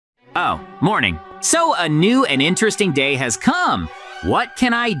Oh, morning. So a new and interesting day has come. What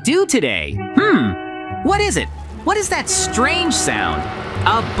can I do today? What is it? What is that strange sound?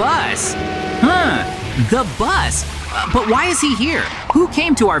 A bus. The bus. But why is he here? Who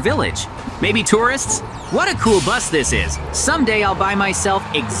came to our village? Maybe tourists? What a cool bus this is. Someday I'll buy myself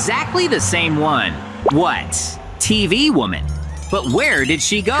exactly the same one. What? TV woman. But where did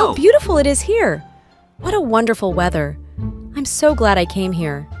she go? How beautiful it is here. What a wonderful weather. I'm so glad I came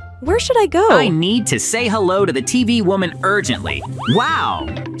here. Where should I go? I need to say hello to the TV woman urgently. Wow,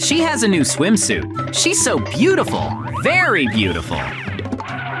 she has a new swimsuit. She's so beautiful, very beautiful.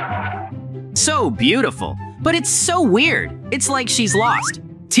 So beautiful, but it's so weird. It's like she's lost.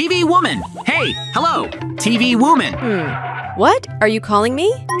 TV woman, hey, hello, TV woman. What? Are you calling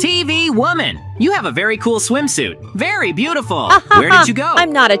me? TV woman, you have a very cool swimsuit. Very beautiful. Where did you go?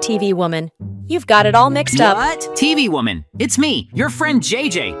 I'm not a TV woman. You've got it all mixed up. What? TV woman, it's me, your friend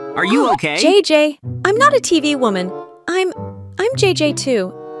JJ. Are you okay? JJ? I'm not a TV woman. I'm JJ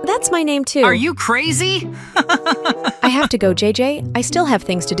too. That's my name too. Are you crazy? I have to go, JJ. I still have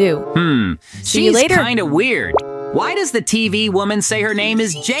things to do. See you later. She's kinda weird. Why does the TV woman say her name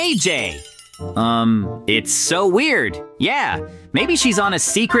is JJ? It's so weird. Yeah, maybe she's on a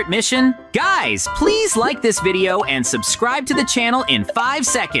secret mission. Guys, please like this video and subscribe to the channel in 5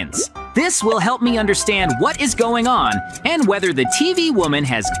 seconds. This will help me understand what is going on and whether the TV woman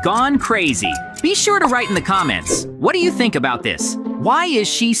has gone crazy. Be sure to write in the comments. What do you think about this? Why is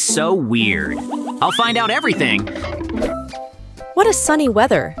she so weird? I'll find out everything. What a sunny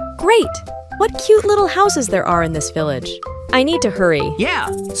weather. Great. What cute little houses there are in this village. I need to hurry.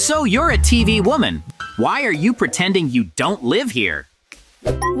 Yeah, so you're a TV woman. Why are you pretending you don't live here?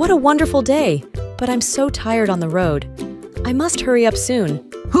 What a wonderful day. But I'm so tired on the road. I must hurry up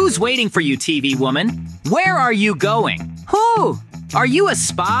soon. Who's waiting for you, TV woman? Where are you going? Who? Are you a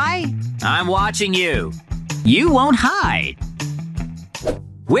spy? I'm watching you. You won't hide.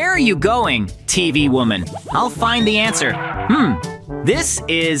 Where are you going, TV woman? I'll find the answer. This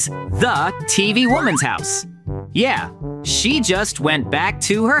is the TV woman's house. Yeah, she just went back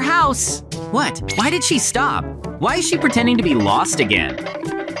to her house. What? Why did she stop? Why is she pretending to be lost again?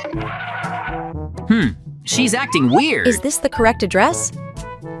 She's acting weird. Is this the correct address?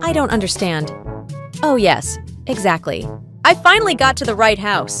 I don't understand. Oh yes, exactly. I finally got to the right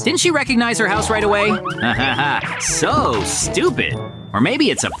house. Didn't she recognize her house right away? So stupid. Or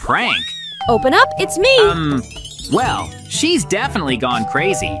maybe it's a prank. Open up, it's me! Well, she's definitely gone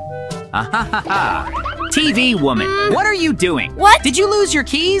crazy. TV woman, what are you doing? What? Did you lose your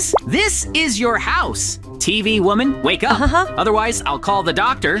keys? This is your house. TV woman, wake up. Otherwise, I'll call the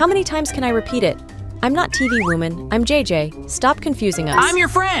doctor. How many times can I repeat it? I'm not TV woman, I'm JJ. Stop confusing us. I'm your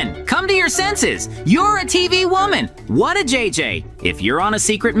friend. Come to your senses. You're a TV woman. What a JJ. If you're on a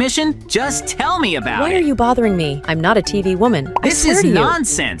secret mission, just tell me about it. Why are you bothering me? I'm not a TV woman. This is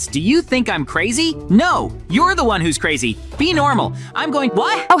nonsense. Do you think I'm crazy? No, you're the one who's crazy. Be normal. I'm going,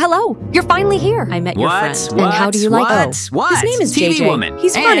 what? Oh, hello. You're finally here. I met your friend. And how do you like What? His name is TV JJ. woman.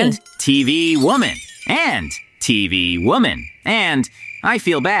 He's funny. And TV woman. And TV woman. And I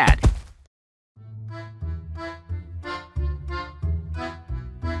feel bad.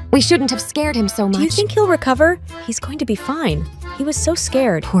 We shouldn't have scared him so much. Do you think he'll recover? He's going to be fine. He was so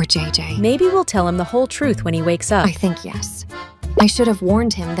scared. Poor JJ. Maybe we'll tell him the whole truth when he wakes up. I think yes. I should have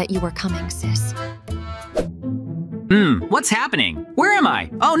warned him that you were coming, sis. What's happening? Where am I?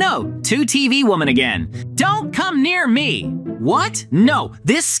 Oh no, 2 TV woman again. Don't come near me. What? No,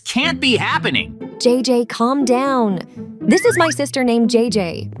 this can't be happening. JJ, calm down. This is my sister named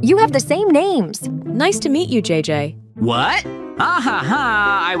JJ. You have the same names. Nice to meet you, JJ. What?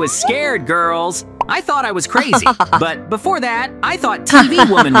 I was scared, girls. I thought I was crazy. But before that, I thought TV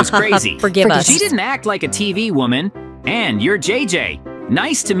woman was crazy. Forgive us. She didn't act like a TV woman. And you're JJ.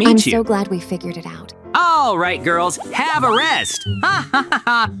 Nice to meet I'm you. so glad we figured it out. All right, girls, have a rest.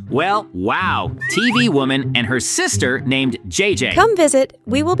 Well, wow. TV woman and her sister named JJ. Come visit.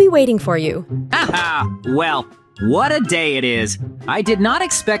 We will be waiting for you. Well, what a day it is. I did not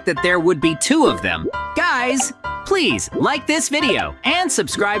expect that there would be 2 of them. Guys, please like this video and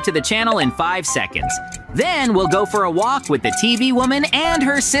subscribe to the channel in 5 seconds. Then we'll go for a walk with the TV woman and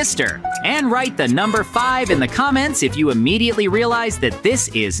her sister. And write the number 5 in the comments if you immediately realize that this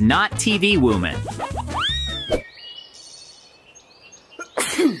is not TV woman.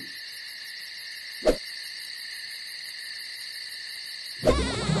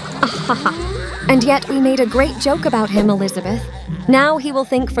 And yet we made a great joke about him, Elizabeth. Now he will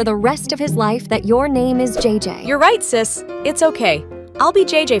think for the rest of his life that your name is JJ. You're right, sis. It's okay. I'll be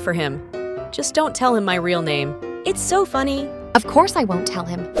JJ for him. Just don't tell him my real name. It's so funny. Of course I won't tell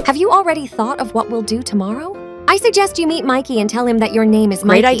him. Have you already thought of what we'll do tomorrow? I suggest you meet Mikey and tell him that your name is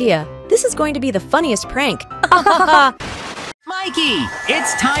Mikey. Great idea. This is going to be the funniest prank. Mikey,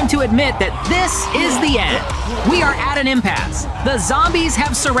 it's time to admit that this is the end. We are at an impasse. The zombies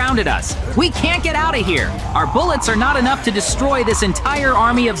have surrounded us. We can't get out of here. Our bullets are not enough to destroy this entire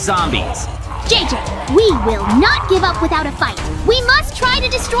army of zombies. JJ, we will not give up without a fight. We must try to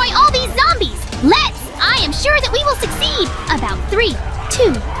destroy all these zombies. Let's! I am sure that we will succeed. About 3,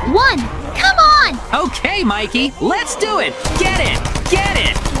 2, 1. Come on! Okay, Mikey, let's do it. Get it, get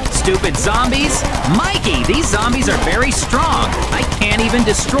it. Stupid zombies. Mikey, these zombies are very strong. I can't even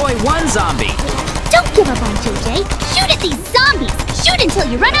destroy one zombie. Don't give up on JJ. Shoot at these zombies. Shoot until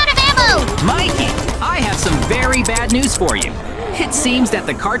you run out of ammo. Mikey, I have some very bad news for you. It seems that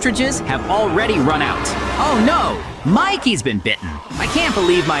the cartridges have already run out. Oh no, Mikey's been bitten. I can't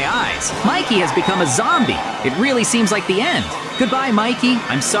believe my eyes. Mikey has become a zombie. It really seems like the end. Goodbye, Mikey.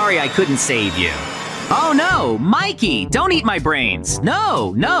 I'm sorry I couldn't save you. Oh no, Mikey, don't eat my brains.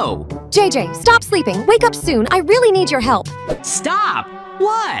 No, no. JJ, stop sleeping. Wake up soon. I really need your help. Stop.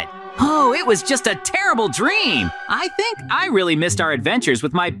 What? Oh, it was just a terrible dream. I think I really missed our adventures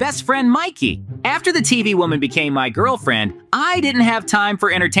with my best friend Mikey. After the TV woman became my girlfriend, I didn't have time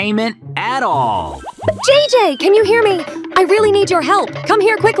for entertainment at all. JJ, can you hear me? I really need your help. Come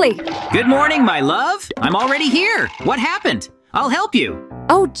here quickly. Good morning, my love. I'm already here. What happened? I'll help you.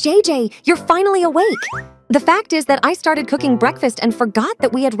 Oh, JJ, you're finally awake. The fact is that I started cooking breakfast and forgot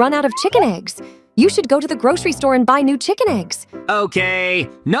that we had run out of chicken eggs. You should go to the grocery store and buy new chicken eggs. Okay,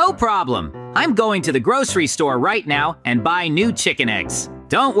 no problem. I'm going to the grocery store right now and buy new chicken eggs.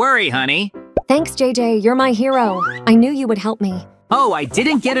 Don't worry, honey. Thanks, JJ. You're my hero. I knew you would help me. Oh, I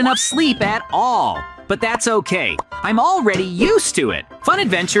didn't get enough sleep at all. But that's okay. I'm already used to it. Fun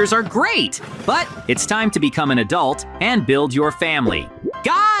adventures are great. But it's time to become an adult and build your family.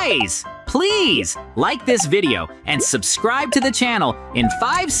 Guys, please like this video and subscribe to the channel in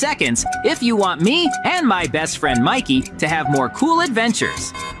 5 seconds if you want me and my best friend Mikey to have more cool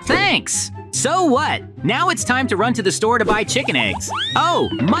adventures. Thanks! So what? Now it's time to run to the store to buy chicken eggs. Oh,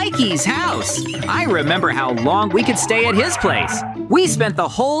 Mikey's house! I remember how long we could stay at his place. We spent the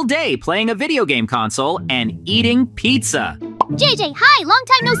whole day playing a video game console and eating pizza. JJ, hi, long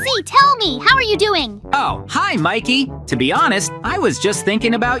time no see. Tell me, how are you doing? Oh, hi, Mikey. To be honest, I was just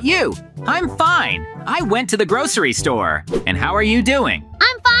thinking about you. I'm fine. I went to the grocery store. And how are you doing?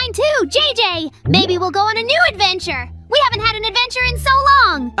 I'm fine too, JJ. Maybe we'll go on a new adventure. We haven't had an adventure in so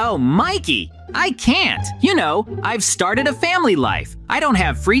long. Oh, Mikey, I can't. You know, I've started a family life. I don't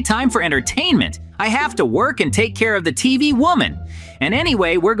have free time for entertainment. I have to work and take care of the TV woman. And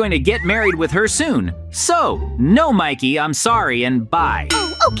anyway, we're going to get married with her soon. So, no, Mikey, I'm sorry and bye.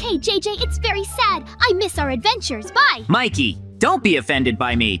 Oh, okay, JJ, it's very sad. I miss our adventures. Bye. Mikey, don't be offended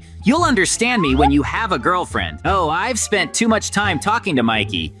by me. You'll understand me when you have a girlfriend. Oh, I've spent too much time talking to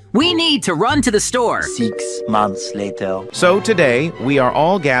Mikey. We need to run to the store. 6 months later. So today, we are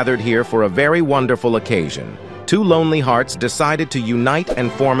all gathered here for a very wonderful occasion. Two lonely hearts decided to unite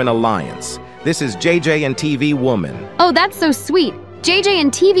and form an alliance. This is JJ and TV Woman. Oh, that's so sweet. JJ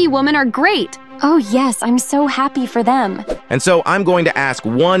and TV Woman are great. Oh, yes, I'm so happy for them. And so I'm going to ask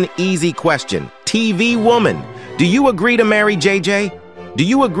one easy question. TV Woman, do you agree to marry JJ? Do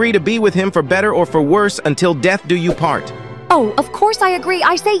you agree to be with him for better or for worse until death do you part? Oh, of course I agree.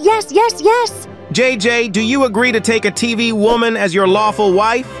 I say yes, yes, yes. JJ, do you agree to take a TV Woman as your lawful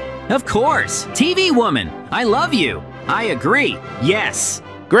wife? Of course. TV Woman, I love you. I agree. Yes.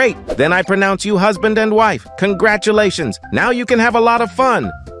 Great, then I pronounce you husband and wife. Congratulations. Now you can have a lot of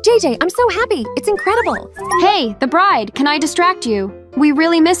fun. JJ, I'm so happy. It's incredible. Hey, the bride, can I distract you? We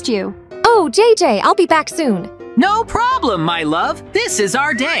really missed you. Oh, JJ, I'll be back soon. No problem, my love. This is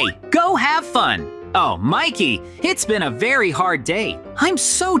our day. Go have fun. Oh, Mikey, it's been a very hard day. I'm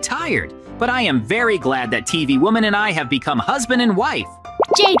so tired, but I am very glad that TV Woman and I have become husband and wife.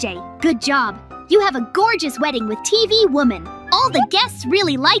 JJ, good job. You have a gorgeous wedding with TV Woman. All the guests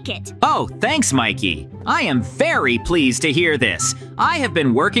really like it. Oh, thanks, Mikey. I am very pleased to hear this. I have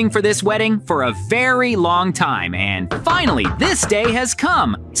been working for this wedding for a very long time, and finally, this day has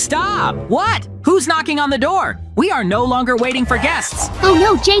come. Stop! What? Who's knocking on the door? We are no longer waiting for guests. Oh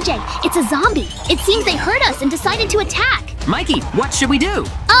no, JJ, it's a zombie. It seems they heard us and decided to attack. Mikey, what should we do?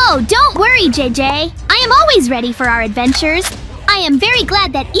 Oh, don't worry, JJ. I am always ready for our adventures. I am very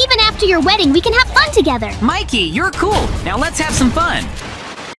glad that even after your wedding, we can have fun together. Mikey, you're cool. Now let's have some fun.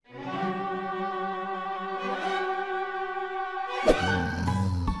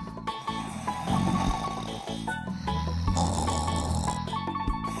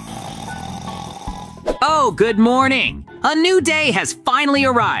 Oh, good morning. A new day has finally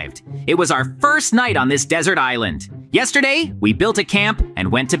arrived. It was our first night on this desert island. Yesterday, we built a camp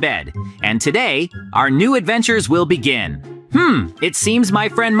and went to bed. And today, our new adventures will begin. It seems my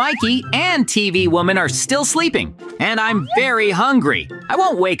friend Mikey and TV woman are still sleeping. And I'm very hungry. I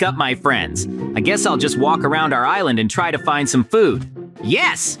won't wake up my friends. I guess I'll just walk around our island and try to find some food.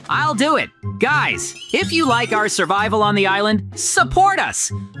 Yes, I'll do it. Guys, if you like our survival on the island, support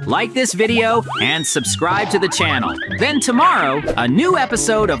us. Like this video and subscribe to the channel. Then tomorrow, a new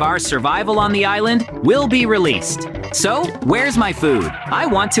episode of our survival on the island will be released. So, where's my food? I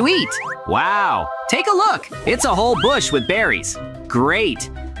want to eat. Wow, take a look. It's a whole bush with berries.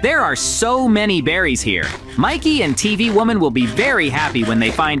 Great. There are so many berries here. Mikey and TV woman will be very happy when they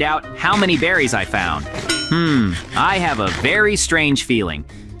find out how many berries I found. I have a very strange feeling.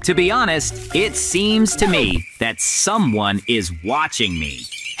 To be honest, it seems to me that someone is watching me.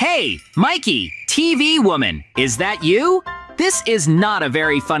 Hey, Mikey, TV woman, is that you? This is not a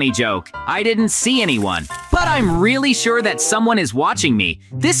very funny joke. I didn't see anyone, but I'm really sure that someone is watching me.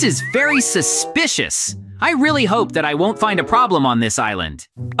 This is very suspicious. I really hope that I won't find a problem on this island.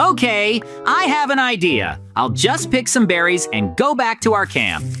 Okay, I have an idea. I'll just pick some berries and go back to our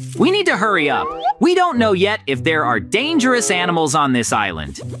camp. We need to hurry up. We don't know yet if there are dangerous animals on this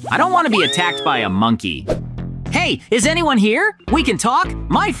island. I don't want to be attacked by a monkey. Hey, is anyone here? We can talk.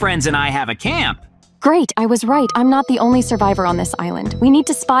 My friends and I have a camp. Great, I was right. I'm not the only survivor on this island. We need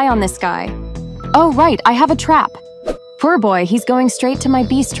to spy on this guy. Oh, right, I have a trap. Poor boy, he's going straight to my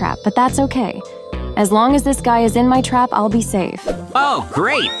beast trap, but that's okay. As long as this guy is in my trap, I'll be safe. Oh,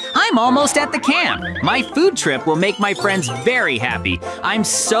 great! I'm almost at the camp. My food trip will make my friends very happy. I'm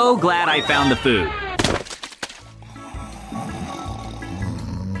so glad I found the food.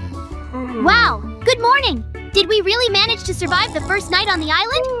 Wow, good morning. Did we really manage to survive the first night on the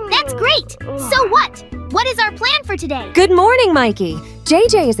island? That's great. So what? What is our plan for today? Good morning, Mikey.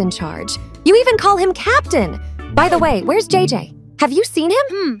 JJ is in charge. You even call him Captain. By the way, where's JJ? Have you seen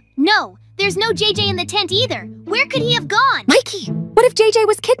him? No. There's no JJ in the tent either. Where could he have gone? Mikey, what if JJ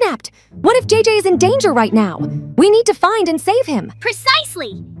was kidnapped? What if JJ is in danger right now? We need to find and save him.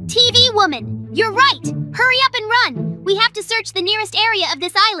 Precisely. TV woman, you're right. Hurry up and run. We have to search the nearest area of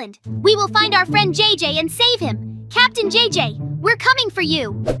this island. We will find our friend JJ and save him. Captain JJ, we're coming for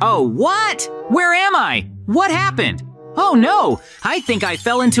you. Oh, what? Where am I? What happened? Oh no, I think I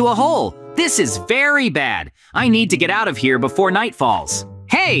fell into a hole. This is very bad. I need to get out of here before night falls.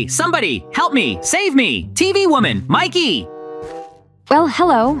 Hey, somebody, help me, save me, TV woman, Mikey. Well,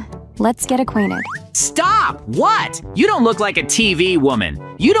 hello. Let's get acquainted. Stop, what? You don't look like a TV woman.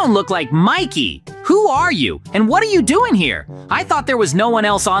 You don't look like Mikey. Who are you, and what are you doing here? I thought there was no one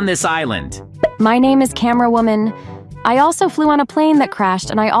else on this island. My name is Camera Woman. I also flew on a plane that crashed,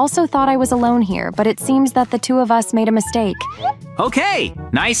 and I also thought I was alone here, but it seems that the two of us made a mistake. Okay,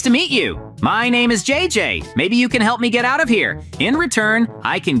 nice to meet you. My name is JJ. Maybe you can help me get out of here. In return,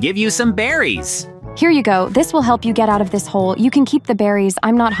 I can give you some berries. Here you go. This will help you get out of this hole. You can keep the berries.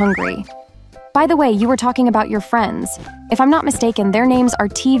 I'm not hungry. By the way, you were talking about your friends. If I'm not mistaken, their names are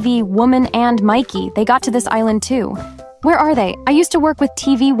TV Woman and Mikey. They got to this island too. Where are they? I used to work with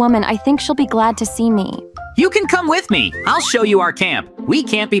TV Woman. I think she'll be glad to see me. You can come with me. I'll show you our camp. We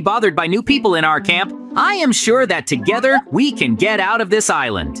can't be bothered by new people in our camp. I am sure that together we can get out of this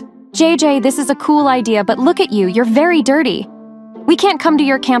island. JJ, this is a cool idea, but look at you. You're very dirty. We can't come to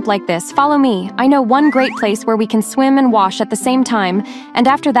your camp like this. Follow me. I know one great place where we can swim and wash at the same time, and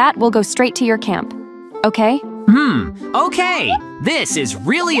after that, we'll go straight to your camp. Okay? Okay. This is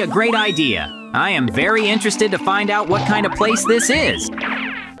really a great idea. I am very interested to find out what kind of place this is.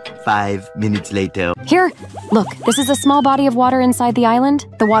 5 minutes later. Here, look, this is a small body of water inside the island.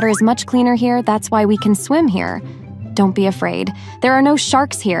 The water is much cleaner here, that's why we can swim here. Don't be afraid. There are no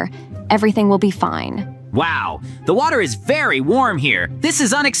sharks here. Everything will be fine. Wow, the water is very warm here. This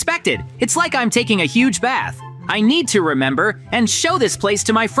is unexpected. It's like I'm taking a huge bath. I need to remember and show this place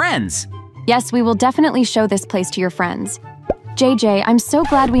to my friends. Yes, we will definitely show this place to your friends. JJ, I'm so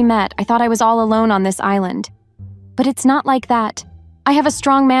glad we met. I thought I was all alone on this island. But it's not like that. I have a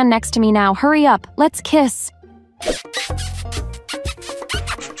strong man next to me now. Hurry up, let's kiss.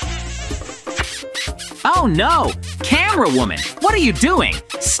 Oh no! Camera woman, what are you doing?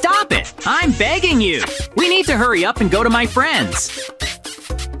 Stop it! I'm begging you! We need to hurry up and go to my friends.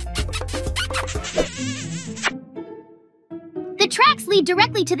 The tracks lead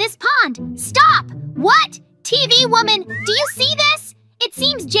directly to this pond. Stop! What? TV woman, do you see this? It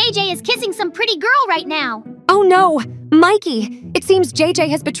seems JJ is kissing some pretty girl right now. Oh no! Mikey! It seems JJ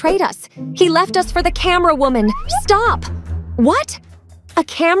has betrayed us. He left us for the camera woman. Stop! What? A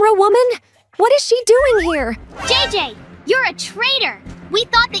camera woman? What is she doing here? JJ, You're a traitor! We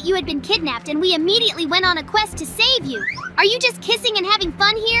thought that you had been kidnapped and we immediately went on a quest to save you. Are you just kissing and having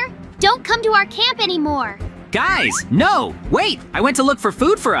fun here? Don't come to our camp anymore. Guys, no! Wait, I went to look for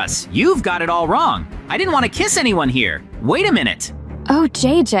food for us. You've got it all wrong. I didn't want to kiss anyone here. Wait a minute. Oh,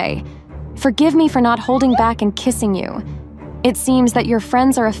 JJ. Forgive me for not holding back and kissing you. It seems that your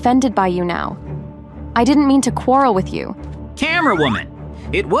friends are offended by you now. I didn't mean to quarrel with you. Camera woman,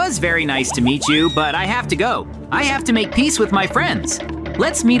 it was very nice to meet you, but I have to go. I have to make peace with my friends.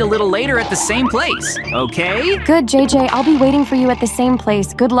 Let's meet a little later at the same place, okay? Good, JJ. I'll be waiting for you at the same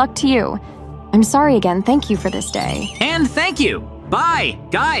place. Good luck to you. I'm sorry again. Thank you for this day. And thank you. Bye.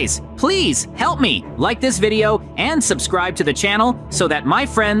 Guys, please help me. Like this video and subscribe to the channel so that my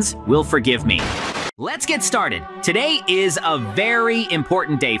friends will forgive me. Let's get started. Today is a very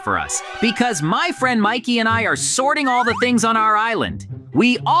important day for us because my friend Mikey and I are sorting all the things on our island.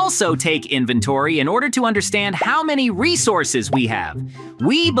 We also take inventory in order to understand how many resources we have.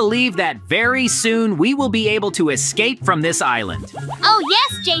 We believe that very soon we will be able to escape from this island. Oh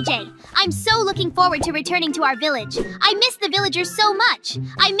yes, JJ! I'm so looking forward to returning to our village. I miss the villagers so much.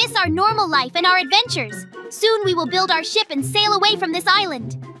 I miss our normal life and our adventures. Soon we will build our ship and sail away from this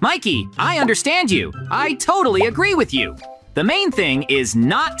island. Mikey, I understand you. I totally agree with you. The main thing is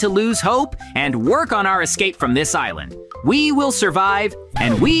not to lose hope and work on our escape from this island. We will survive,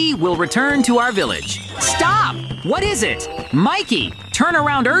 and we will return to our village. Stop! What is it? Mikey, turn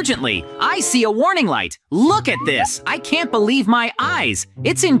around urgently. I see a warning light. Look at this. I can't believe my eyes.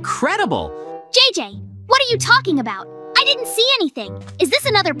 It's incredible. JJ, what are you talking about? I didn't see anything. Is this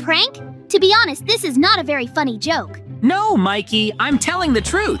another prank? To be honest, this is not a very funny joke. No, Mikey, I'm telling the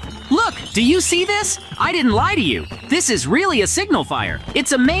truth. Look, do you see this? I didn't lie to you. This is really a signal fire.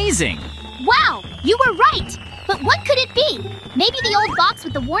 It's amazing. Wow, you were right. But what could it be? Maybe the old box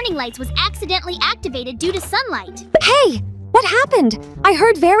with the warning lights was accidentally activated due to sunlight. Hey, what happened? I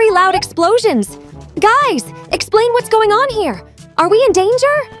heard very loud explosions. Guys, explain what's going on here. Are we in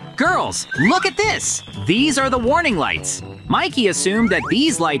danger? Girls, look at this. These are the warning lights. Mikey assumed that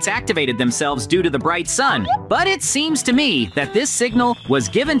these lights activated themselves due to the bright sun, but it seems to me that this signal was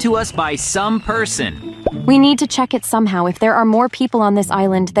given to us by some person. We need to check it somehow. If there are more people on this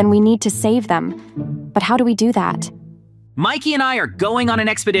island, then we need to save them. But how do we do that? Mikey and I are going on an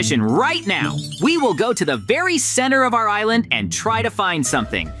expedition right now. We will go to the very center of our island and try to find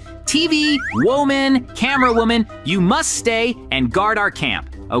something. TV, woman, camera woman, you must stay and guard our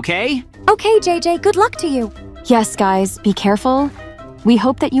camp, okay? Okay, JJ, good luck to you. Yes, guys, be careful. We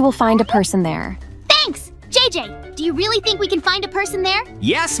hope that you will find a person there. Thanks! JJ, do you really think we can find a person there?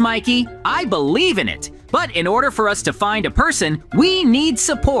 Yes, Mikey, I believe in it. But in order for us to find a person, we need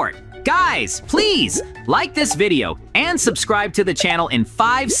support. Guys, please like this video and subscribe to the channel in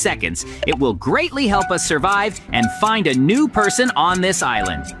 5 seconds. It will greatly help us survive and find a new person on this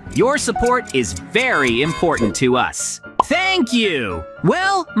island. Your support is very important to us. Thank you!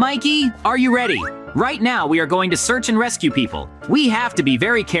 Well, Mikey, are you ready? Right now, we are going to search and rescue people. We have to be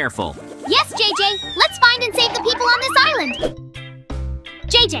very careful. Yes, JJ, let's find and save the people on this island.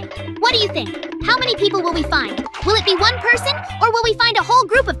 JJ, what do you think? How many people will we find? Will it be one person, or will we find a whole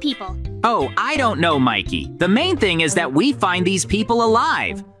group of people? Oh, I don't know, Mikey. The main thing is that we find these people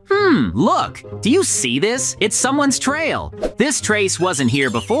alive. Look, do you see this? It's someone's trail. This trace wasn't here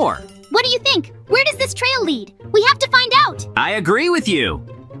before. What do you think? Where does this trail lead? We have to find out. I agree with you.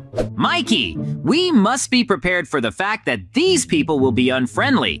 Mikey, we must be prepared for the fact that these people will be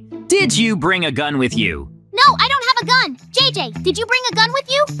unfriendly. Did you bring a gun with you? No, I don't have a gun. JJ, did you bring a gun with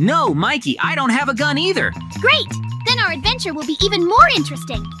you? No, Mikey, I don't have a gun either. Great! Then our adventure will be even more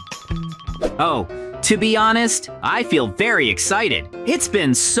interesting. Oh, to be honest, I feel very excited. It's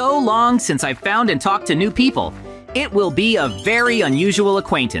been so long since I found and talked to new people. It will be a very unusual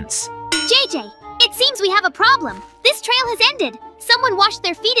acquaintance. JJ, it seems we have a problem. This trail has ended. Someone washed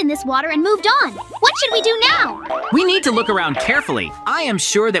their feet in this water and moved on. What should we do now? We need to look around carefully. I am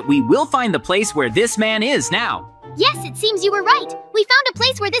sure that we will find the place where this man is now. Yes, it seems you were right. We found a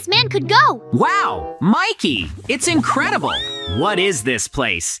place where this man could go. Wow, Mikey, it's incredible. What is this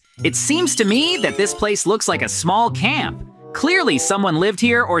place? It seems to me that this place looks like a small camp. Clearly someone lived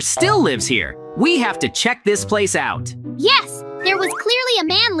here or still lives here. We have to check this place out. Yes, there was clearly a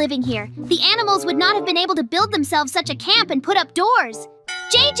man living here. The animals would not have been able to build themselves such a camp and put up doors.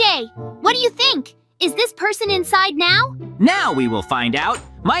 JJ, what do you think? Is this person inside now? Now we will find out.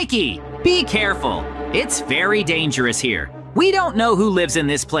 Mikey, be careful. It's very dangerous here. We don't know who lives in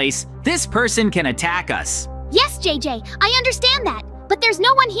this place. This person can attack us. Yes, JJ, I understand that. But there's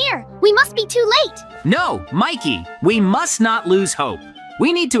no one here. We must be too late. No, Mikey, we must not lose hope.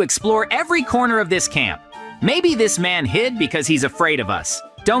 We need to explore every corner of this camp. Maybe this man hid because he's afraid of us.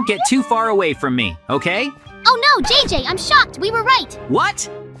 Don't get too far away from me, okay? Oh no, JJ, I'm shocked. We were right. What?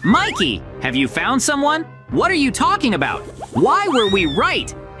 Mikey, have you found someone? What are you talking about? Why were we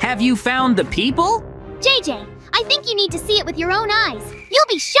right? Have you found the people? JJ, I think you need to see it with your own eyes. You'll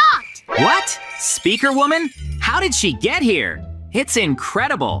be shocked. What? Speaker woman? How did she get here? It's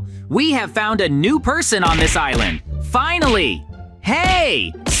incredible. We have found a new person on this island. Finally!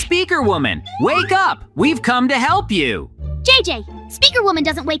 Hey, Speaker woman, wake up! We've come to help you. JJ, Speaker Woman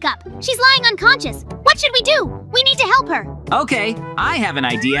doesn't wake up. She's lying unconscious. What should we do? We need to help her. Okay, I have an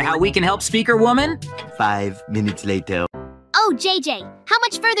idea how we can help Speaker woman. 5 minutes later. Oh, JJ, how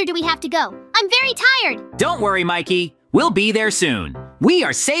much further do we have to go? I'm very tired. Don't worry, Mikey. We'll be there soon. We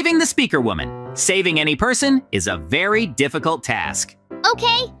are saving the Speaker woman. Saving any person is a very difficult task.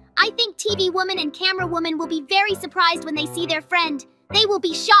 Okay, I think TV Woman and Camera Woman will be very surprised when they see their friend. They will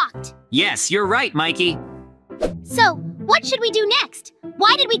be shocked. Yes, you're right, Mikey. So, what should we do next?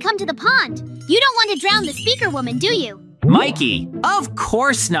 Why did we come to the pond? You don't want to drown the Speaker Woman, do you? Mikey, of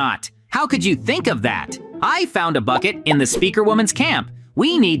course not. How could you think of that? I found a bucket in the Speaker woman's camp.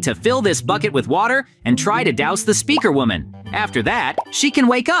 We need to fill this bucket with water and try to douse the Speaker woman. After that, she can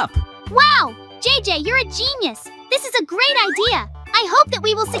wake up. Wow, JJ, you're a genius. This is a great idea. I hope that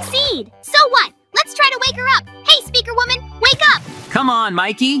we will succeed. So what? Let's try to wake her up. Hey, Speaker Woman, wake up! Come on,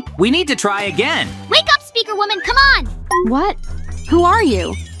 Mikey. We need to try again. Wake up, Speaker Woman, come on! What? Who are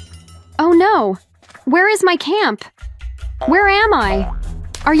you? Oh no! Where is my camp? Where am I?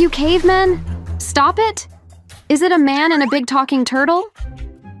 Are you cavemen? Stop it! Is it a man and a big talking turtle?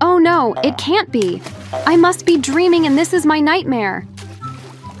 Oh no, it can't be. I must be dreaming and this is my nightmare.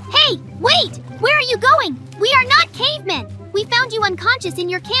 Hey, wait! Where are you going? We are not cavemen! We found you unconscious in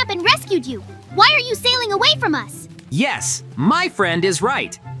your camp and rescued you. Why are you sailing away from us? Yes, my friend is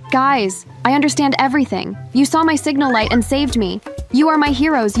right. Guys, I understand everything. You saw my signal light and saved me. You are my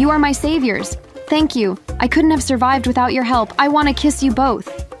heroes, you are my saviors. Thank you. I couldn't have survived without your help. I want to kiss you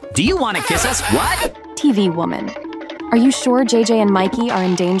both. Do you want to kiss us? What? TV woman. Are you sure JJ and Mikey are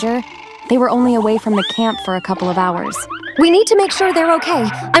in danger? They were only away from the camp for a couple of hours. We need to make sure they're okay.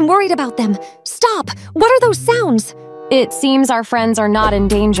 I'm worried about them. Stop! What are those sounds? It seems our friends are not in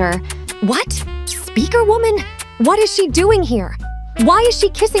danger. What? Speaker Woman? What is she doing here? Why is she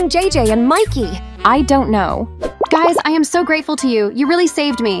kissing JJ and Mikey? I don't know. Guys, I am so grateful to you. You really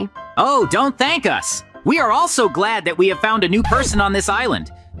saved me. Oh, don't thank us. We are also glad that we have found a new person on this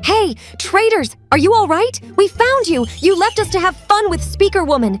island. Hey, traitors! Are you all right? We found you! You left us to have fun with Speaker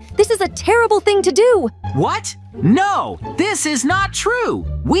Woman! This is a terrible thing to do! What? No! This is not true!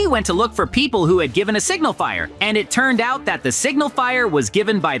 We went to look for people who had given a signal fire, and it turned out that the signal fire was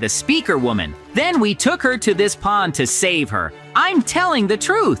given by the Speaker Woman. Then we took her to this pond to save her. I'm telling the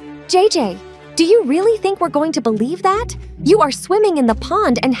truth! JJ, do you really think we're going to believe that? You are swimming in the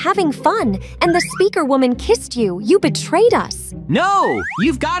pond and having fun, and the Speaker Woman kissed you. You betrayed us. No!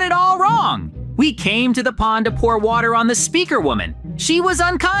 You've got it all wrong! We came to the pond to pour water on the Speaker Woman. She was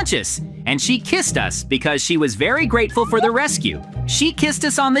unconscious, and she kissed us because she was very grateful for the rescue. She kissed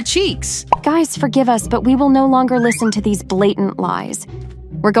us on the cheeks. Guys, forgive us, but we will no longer listen to these blatant lies.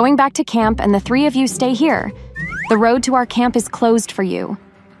 We're going back to camp, and the three of you stay here. The road to our camp is closed for you.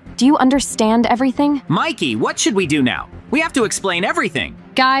 Do you understand everything? Mikey, what should we do now? We have to explain everything.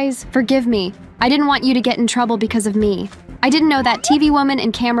 Guys, forgive me. I didn't want you to get in trouble because of me. I didn't know that TV Woman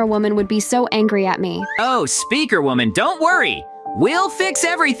and Camera Woman would be so angry at me. Oh, Speaker Woman, don't worry. We'll fix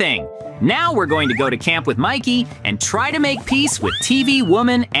everything. Now we're going to go to camp with Mikey and try to make peace with TV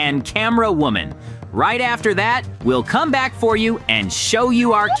Woman and Camera Woman. Right after that, we'll come back for you and show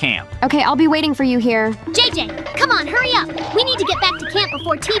you our camp. Okay, I'll be waiting for you here. JJ, come on, hurry up. We need to get back to camp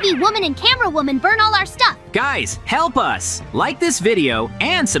before TV Woman and Camera Woman burn all our stuff. Guys, help us. Like this video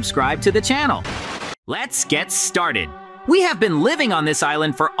and subscribe to the channel. Let's get started. We have been living on this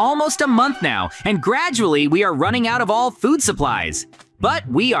island for almost a month now, and gradually we are running out of all food supplies. But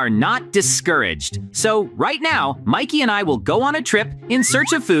we are not discouraged. So right now, Mikey and I will go on a trip in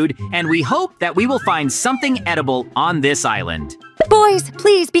search of food, and we hope that we will find something edible on this island. Boys,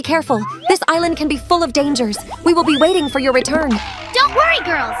 please be careful. This island can be full of dangers. We will be waiting for your return. Don't worry,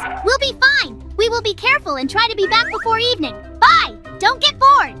 girls. We'll be fine. We will be careful and try to be back before evening. Bye. Don't get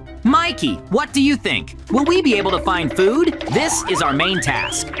bored. Mikey, what do you think? Will we be able to find food? This is our main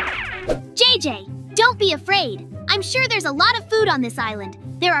task. JJ, don't be afraid. I'm sure there's a lot of food on this island.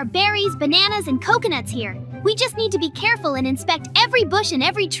 There are berries, bananas, and coconuts here. We just need to be careful and inspect every bush and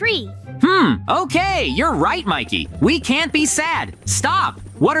every tree. Okay, you're right, Mikey. We can't be sad. Stop.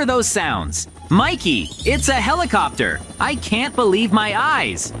 What are those sounds? Mikey, it's a helicopter. I can't believe my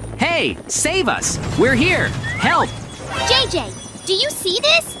eyes. Hey, save us! We're here! Help! JJ, do you see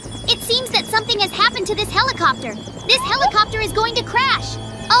this? It seems that something has happened to this helicopter. This helicopter is going to crash.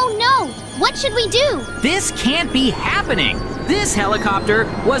 Oh no! What should we do? This can't be happening! This helicopter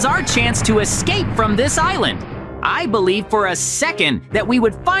was our chance to escape from this island. I believed for a second that we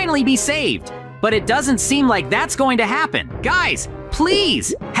would finally be saved, but it doesn't seem like that's going to happen. Guys,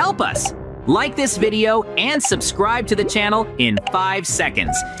 please help us. Like this video and subscribe to the channel in 5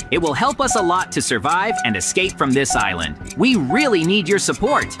 seconds. It will help us a lot to survive and escape from this island. We really need your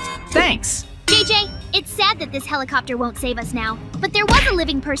support. Thanks. JJ, it's sad that this helicopter won't save us now, but there was a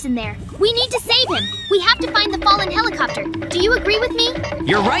living person there. We need to save him. We have to find the fallen helicopter. Do you agree with me?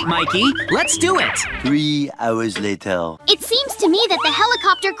 You're right, Mikey. Let's do it. 3 hours later. It seems to me that the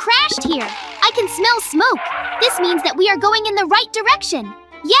helicopter crashed here. I can smell smoke. This means that we are going in the right direction.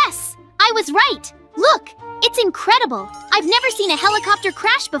 Yes, I was right. Look, it's incredible. I've never seen a helicopter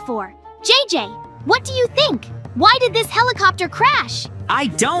crash before. JJ, what do you think? Why did this helicopter crash? I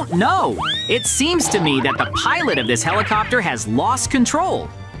don't know. It seems to me that the pilot of this helicopter has lost control.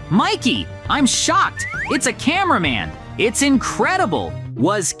 Mikey, I'm shocked. It's a cameraman. It's incredible.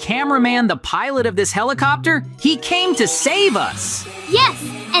 Was cameraman the pilot of this helicopter? He came to save us. Yes,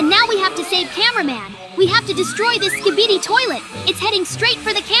 and now we have to save cameraman. We have to destroy this skibidi toilet. It's heading straight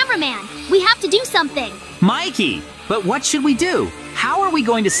for the cameraman. We have to do something. Mikey, but what should we do? How are we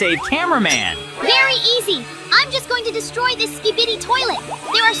going to save cameraman? Very easy. I'm just going to destroy this skibidi toilet.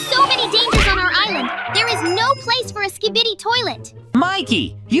 There are so many dangers on our island. There is no place for a skibidi toilet.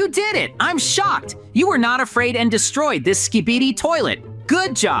 Mikey, you did it. I'm shocked. You were not afraid and destroyed this skibidi toilet.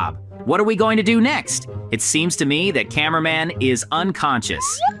 Good job. What are we going to do next? It seems to me that cameraman is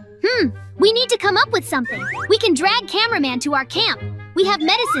unconscious. We need to come up with something. We can drag cameraman to our camp. We have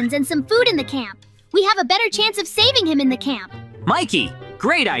medicines and some food in the camp. We have a better chance of saving him in the camp. Mikey,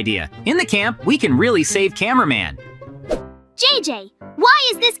 great idea. In the camp, we can really save cameraman. JJ, why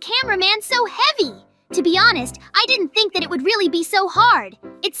is this cameraman so heavy? To be honest, I didn't think that it would really be so hard.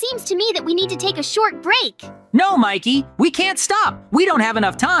 It seems to me that we need to take a short break. No, Mikey, we can't stop. We don't have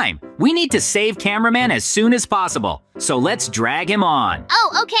enough time. We need to save cameraman as soon as possible. So let's drag him on.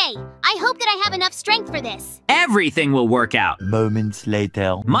 Oh, okay. I hope that I have enough strength for this. Everything will work out. Moments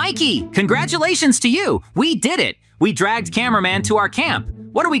later. Mikey, congratulations to you. We did it. We dragged cameraman to our camp.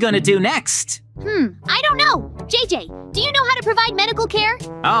 What are we going to do next? I don't know. JJ, do you know how to provide medical care?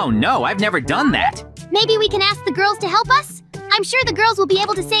 Oh no, I've never done that. Maybe we can ask the girls to help us? I'm sure the girls will be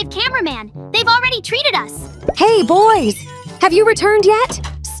able to save cameraman. They've already treated us. Hey, boys! Have you returned yet?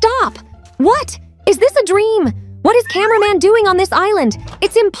 Stop! What? Is this a dream? What is cameraman doing on this island?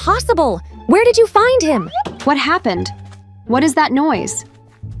 It's impossible! Where did you find him? What happened? What is that noise?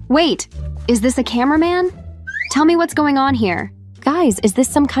 Wait, is this a cameraman? Tell me what's going on here. Guys, is this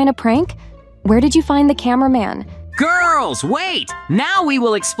some kind of prank? Where did you find the cameraman? Girls, wait! Now we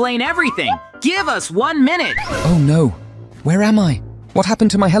will explain everything. Give us 1 minute. Oh no. Where am I? What happened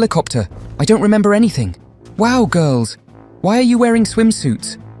to my helicopter? I don't remember anything. Wow, girls. Why are you wearing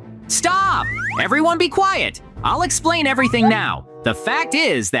swimsuits? Stop! Everyone be quiet. I'll explain everything now. The fact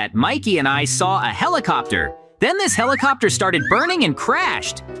is that Mikey and I saw a helicopter. Then this helicopter started burning and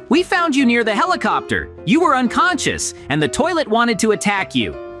crashed. We found you near the helicopter. You were unconscious, and the toilet wanted to attack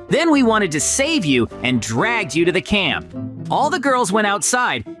you. Then we wanted to save you and dragged you to the camp. All the girls went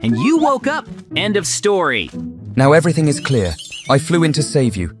outside, and you woke up. End of story. Now everything is clear. I flew in to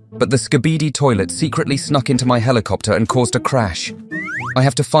save you, but the skibidi toilet secretly snuck into my helicopter and caused a crash. I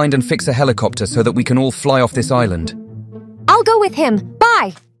have to find and fix a helicopter so that we can all fly off this island. I'll go with him.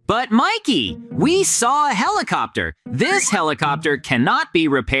 Bye! But Mikey, we saw a helicopter. This helicopter cannot be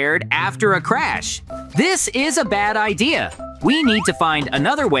repaired after a crash. This is a bad idea. We need to find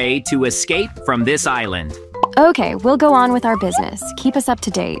another way to escape from this island. Okay, we'll go on with our business. Keep us up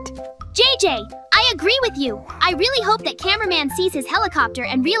to date. JJ, I agree with you. I really hope that cameraman sees his helicopter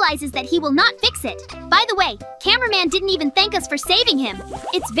and realizes that he will not fix it. By the way, cameraman didn't even thank us for saving him.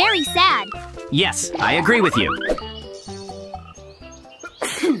 It's very sad. Yes, I agree with you.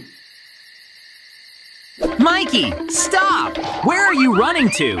 Mikey, stop! Where are you running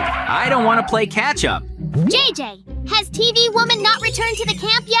to? I don't want to play catch-up. JJ, has TV woman not returned to the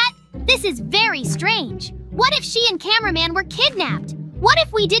camp yet? This is very strange. What if she and cameraman were kidnapped? What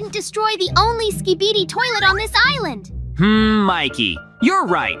if we didn't destroy the only skibidi toilet on this island? Mikey, you're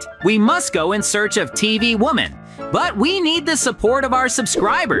right. We must go in search of TV woman. But we need the support of our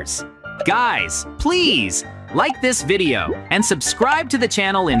subscribers. Guys, please, like this video and subscribe to the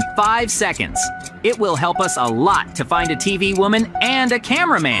channel in 5 seconds. It will help us a lot to find a TV woman and a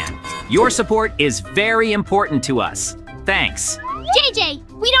cameraman. Your support is very important to us. Thanks.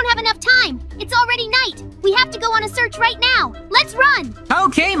 JJ, We don't have enough time. It's already night. We have to go on a search right now. Let's run.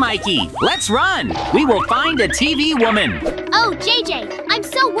 Okay, Mikey, let's run. We will find a TV woman. Oh, JJ, I'm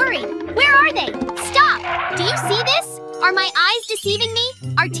so worried. Where are they? Stop! Do you see this? Are my eyes deceiving me?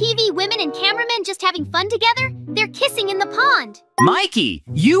 Are TV women and cameramen just having fun together? They're kissing in the pond. Mikey,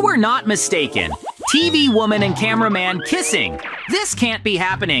 you were not mistaken. TV woman and cameraman kissing. This can't be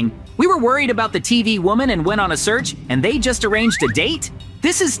happening. We were worried about the TV woman and went on a search, and they just arranged a date?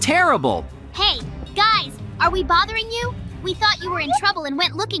 This is terrible. Hey, guys, are we bothering you? We thought you were in trouble and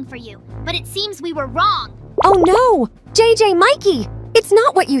went looking for you, but it seems we were wrong. Oh no! JJ, Mikey! It's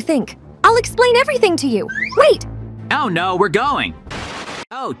not what you think. I'll explain everything to you. Wait! Oh no, we're going.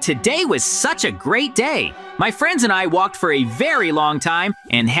 Oh, today was such a great day. My friends and I walked for a very long time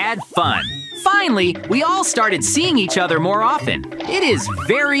and had fun. Finally, we all started seeing each other more often. It is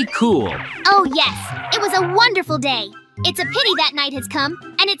very cool. Oh yes, it was a wonderful day. It's a pity that night has come,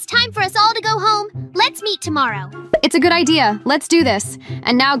 and it's time for us all to go home. Let's meet tomorrow. It's a good idea. Let's do this.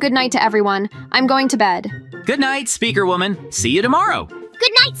 And now good night to everyone. I'm going to bed. Good night, speaker woman. See you tomorrow.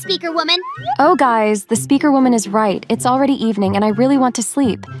 Good night, speaker woman. Oh, guys, the speaker woman is right. It's already evening and I really want to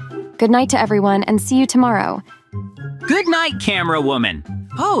sleep. Good night to everyone and see you tomorrow. Good night, camera woman.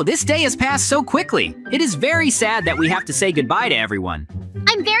 Oh, this day has passed so quickly. It is very sad that we have to say goodbye to everyone.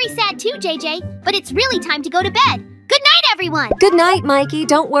 I'm very sad too, JJ, but it's really time to go to bed. Good night, everyone. Good night, Mikey.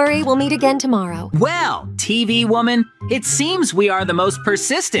 Don't worry, we'll meet again tomorrow. Well, TV woman, it seems we are the most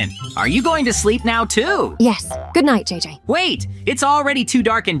persistent. Are you going to sleep now too? Yes. Good night, JJ. Wait, it's already too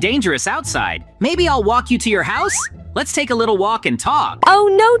dark and dangerous outside. Maybe I'll walk you to your house? Let's take a little walk and talk. Oh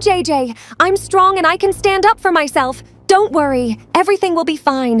no, JJ. I'm strong and I can stand up for myself. Don't worry. Everything will be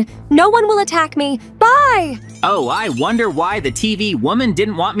fine. No one will attack me. Bye! Oh, I wonder why the TV woman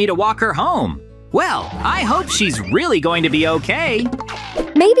didn't want me to walk her home. Well, I hope she's really going to be okay.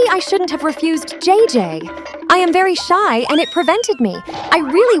 Maybe I shouldn't have refused JJ. I am very shy and it prevented me. I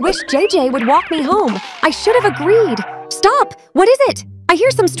really wish JJ would walk me home. I should have agreed. Stop! What is it? I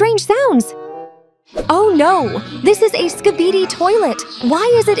hear some strange sounds. Oh no! This is a Skibidi toilet. Why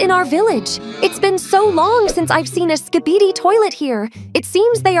is it in our village? It's been so long since I've seen a Skibidi toilet here. It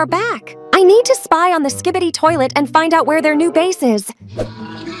seems they are back. I need to spy on the Skibidi toilet and find out where their new base is.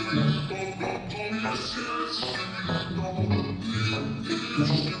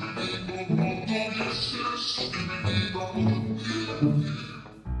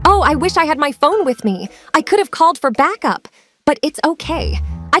 Oh, I wish I had my phone with me. I could have called for backup. But it's okay.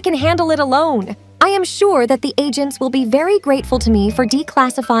 I can handle it alone. I am sure that the agents will be very grateful to me for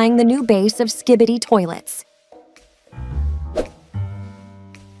declassifying the new base of Skibidi toilets.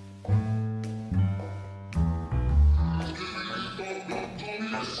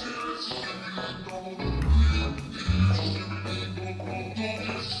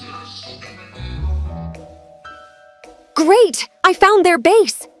 Great! I found their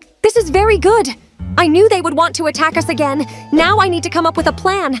base! This is very good! I knew they would want to attack us again. Now I need to come up with a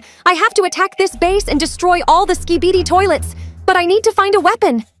plan. I have to attack this base and destroy all the Skibidi toilets. But I need to find a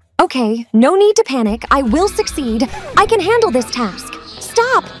weapon. Okay, no need to panic. I will succeed. I can handle this task.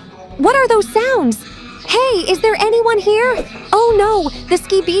 Stop! What are those sounds? Hey, is there anyone here? Oh no, the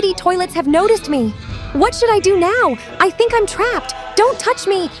Skibidi toilets have noticed me. What should I do now? I think I'm trapped. Don't touch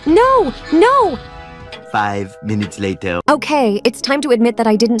me. No, no! 5 minutes later. Okay, it's time to admit that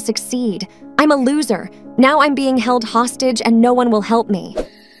I didn't succeed. I'm a loser. Now I'm being held hostage and no one will help me.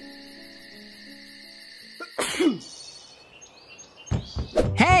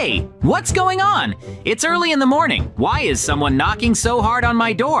 Hey, what's going on? It's early in the morning. Why is someone knocking so hard on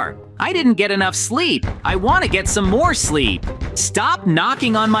my door? I didn't get enough sleep. I want to get some more sleep. Stop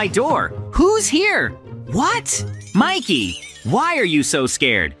knocking on my door. Who's here? What? Mikey, why are you so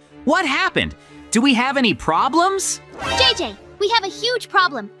scared? What happened? Do we have any problems? JJ, we have a huge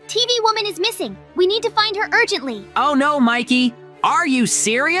problem. TV woman is missing. We need to find her urgently. Oh no, Mikey. Are you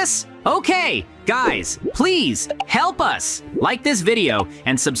serious? Okay, guys, please help us. Like this video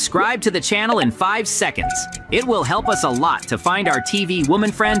and subscribe to the channel in 5 seconds. It will help us a lot to find our TV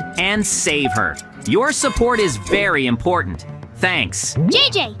woman friend and save her. Your support is very important. Thanks.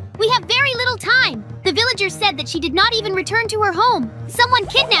 JJ, we have very little time. The villagers said that she did not even return to her home. Someone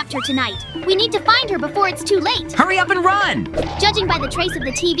kidnapped her tonight. We need to find her before it's too late. Hurry up and run! Judging by the trace of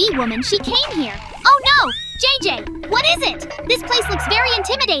the TV woman, she came here. Oh no! JJ, what is it? This place looks very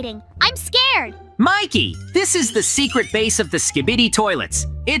intimidating. I'm scared. Mikey, this is the secret base of the Skibidi toilets.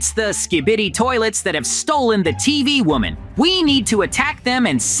 It's the Skibidi toilets that have stolen the TV woman. We need to attack them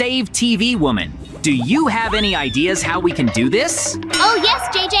and save TV woman. Do you have any ideas how we can do this? Oh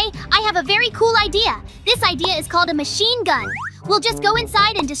yes, JJ, I have a very cool idea. This idea is called a machine gun. We'll just go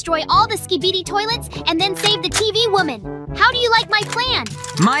inside and destroy all the skibidi toilets and then save the TV woman. How do you like my plan?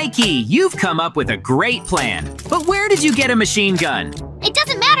 Mikey, you've come up with a great plan. But where did you get a machine gun? It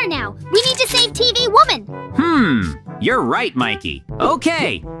doesn't matter now. We need to save TV woman. You're right, Mikey.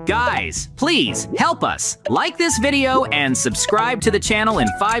 Okay, guys, please help us. Like this video and subscribe to the channel in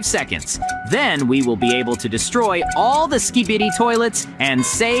 5 seconds. Then we will be able to destroy all the skibidi toilets and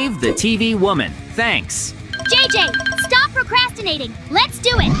save the TV woman. Thanks. JJ, stop procrastinating. Let's do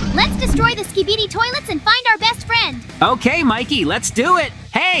it. Let's destroy the skibidi toilets and find our best friend. Okay, Mikey, let's do it.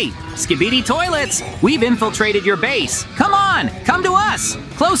 Hey, skibidi toilets, we've infiltrated your base. Come on, come to us.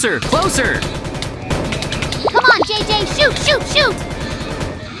 Closer, closer. Come on, JJ, shoot, shoot, shoot!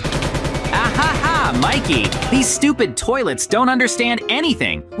 Ahaha, Mikey, these stupid toilets don't understand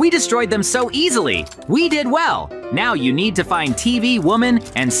anything. We destroyed them so easily. We did well. Now you need to find TV woman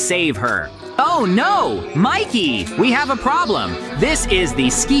and save her. Oh no, Mikey, we have a problem. This is the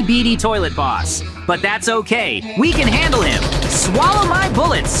skibidi toilet boss. But that's okay, we can handle him. Swallow my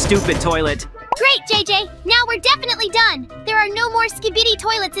bullets, stupid toilet. Great, JJ! Now we're definitely done! There are no more skibidi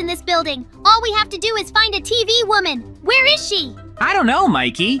toilets in this building. All we have to do is find a TV woman. Where is she? I don't know,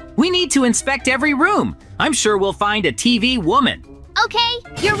 Mikey. We need to inspect every room. I'm sure we'll find a TV woman.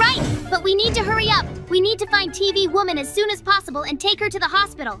 Okay, you're right, but we need to hurry up. We need to find TV woman as soon as possible and take her to the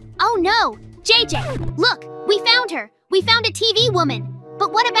hospital. Oh no! JJ, look! We found her! We found a TV woman!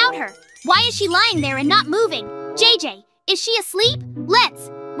 But what about her? Why is she lying there and not moving? JJ, is she asleep?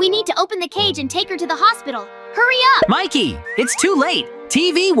 We need to open the cage and take her to the hospital. Hurry up! Mikey, it's too late.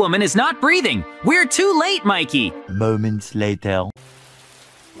 TV woman is not breathing. We're too late, Mikey. Moments later.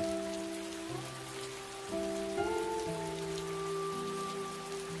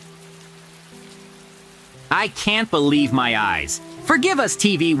 I can't believe my eyes. Forgive us,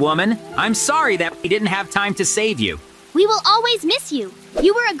 TV woman. I'm sorry that we didn't have time to save you. We will always miss you.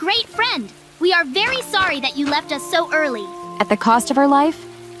 You were a great friend. We are very sorry that you left us so early. At the cost of her life,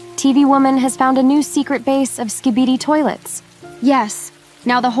 TV Woman has found a new secret base of skibidi toilets. Yes,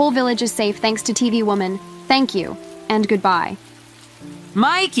 now the whole village is safe thanks to TV Woman. Thank you, and goodbye.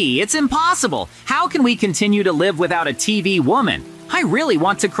 Mikey, it's impossible. How can we continue to live without a TV woman? I really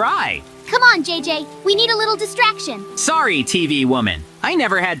want to cry. Come on, JJ. We need a little distraction. Sorry, TV woman. I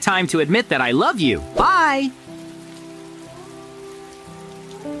never had time to admit that I love you. Bye.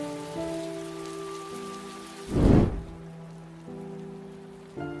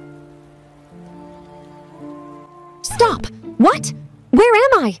 Stop! What? Where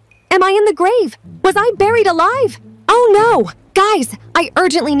am I? Am I in the grave? Was I buried alive? Oh no! Guys, I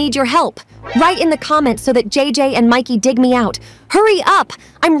urgently need your help. Write in the comments so that JJ and Mikey dig me out. Hurry up!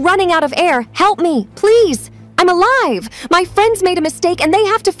 I'm running out of air. Help me, please! I'm alive! My friends made a mistake and they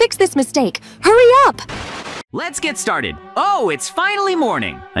have to fix this mistake. Hurry up! Let's get started. Oh, it's finally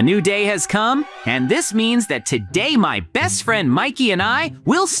morning. A new day has come, and this means that today my best friend Mikey and I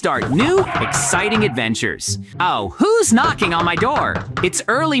will start new, exciting adventures. Oh, who's knocking on my door? It's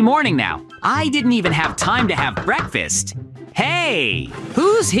early morning now. I didn't even have time to have breakfast. Hey,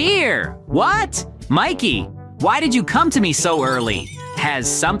 who's here? What? Mikey, why did you come to me so early? Has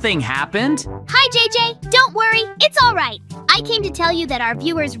something happened? Hi, JJ. Don't worry, it's all right. I came to tell you that our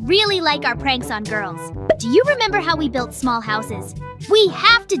viewers really like our pranks on girls. Do you remember how we built small houses? We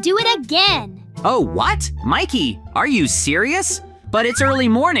have to do it again. Oh, what? Mikey, are you serious? But it's early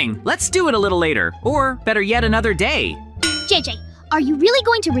morning. Let's do it a little later, or better yet, another day. JJ, are you really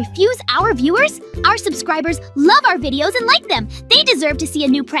going to refuse our viewers? Our subscribers love our videos and like them. They deserve to see a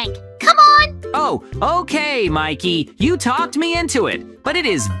new prank. Come on! Oh, okay, Mikey. You talked me into it. But it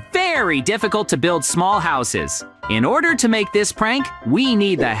is very difficult to build small houses. In order to make this prank, we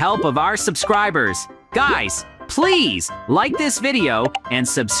need the help of our subscribers. Guys, please like this video and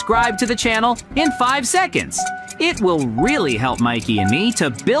subscribe to the channel in 5 seconds. It will really help Mikey and me to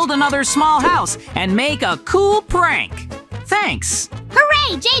build another small house and make a cool prank. Thanks.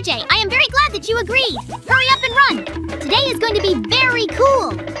 Hooray, JJ! I am very glad that you agreed. Hurry up and run. Today is going to be very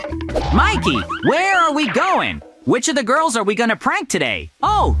cool. Mikey, where are we going? Which of the girls are we gonna prank today?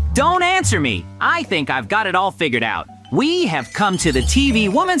 Oh, don't answer me. I think I've got it all figured out. We have come to the TV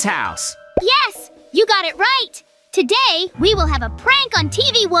woman's house. Yes, you got it right. Today, we will have a prank on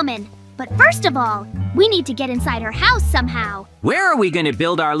TV woman. But first of all, we need to get inside her house somehow. Where are we gonna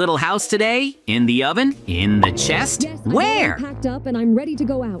build our little house today? In the oven? In the chest? Yes, Where? I'm all packed up and I'm ready to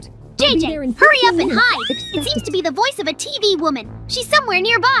go out. JJ, hurry up and hide. It seems to be the voice of a TV woman. She's somewhere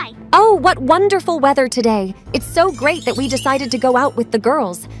nearby. Oh, what wonderful weather today. It's so great that we decided to go out with the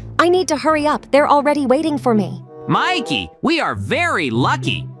girls. I need to hurry up. They're already waiting for me. Mikey, we are very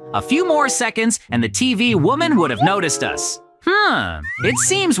lucky. A few more seconds and the TV woman would have noticed us. It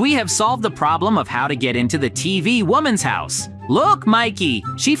seems we have solved the problem of how to get into the TV woman's house. Look, Mikey,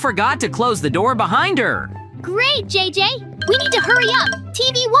 she forgot to close the door behind her. Great, JJ! We need to hurry up!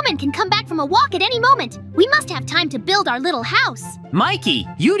 TV woman can come back from a walk at any moment. We must have time to build our little house. Mikey,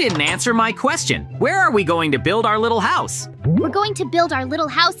 you didn't answer my question. Where are we going to build our little house? We're going to build our little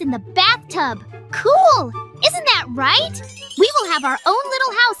house in the bathtub. Cool! Isn't that right? We will have our own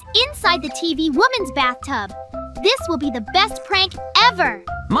little house inside the TV woman's bathtub. This will be the best prank ever!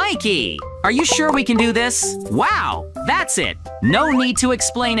 Mikey, are you sure we can do this? Wow, that's it. No need to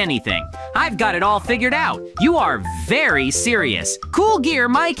explain anything. I've got it all figured out. You are very serious. Cool gear,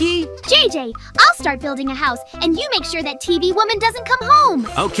 Mikey. JJ, I'll start building a house, and you make sure that TV woman doesn't come home.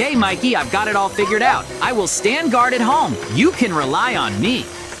 Okay, Mikey, I've got it all figured out. I will stand guard at home. You can rely on me.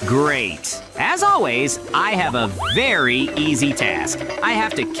 Great. As always, I have a very easy task. I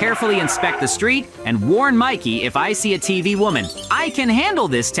have to carefully inspect the street and warn Mikey if I see a TV woman. I can handle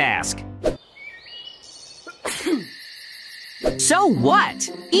this task. So what?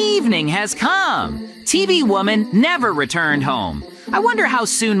 Evening has come. TV woman never returned home. I wonder how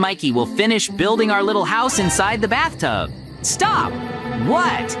soon Mikey will finish building our little house inside the bathtub. Stop!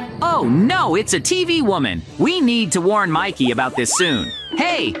 What? Oh no, it's a TV woman. We need to warn Mikey about this soon.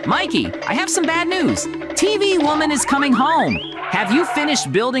 Hey, Mikey, I have some bad news. TV woman is coming home. Have you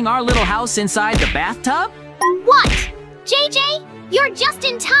finished building our little house inside the bathtub? What? JJ, you're just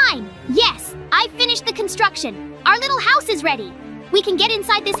in time. Yes, I finished the construction. Our little house is ready. We can get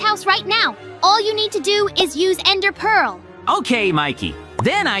inside this house right now. All you need to do is use Ender Pearl. Okay, Mikey.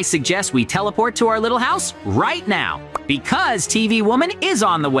 Then I suggest we teleport to our little house right now. Because TV woman is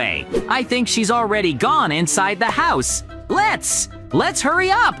on the way. I think she's already gone inside the house. Let's hurry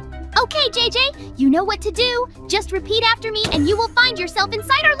up. Okay, JJ, you know what to do. Just repeat after me and you will find yourself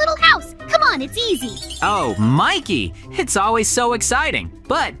inside our little house. Come on, it's easy. Oh, Mikey, it's always so exciting.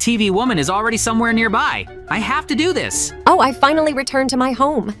 But TV woman is already somewhere nearby. I have to do this. Oh, I finally returned to my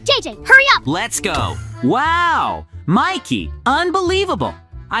home. JJ, hurry up. Let's go. Wow, Mikey, unbelievable.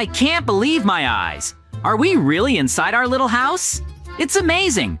 I can't believe my eyes. Are we really inside our little house? It's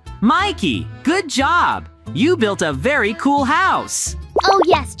amazing. Mikey, good job. You built a very cool house. Oh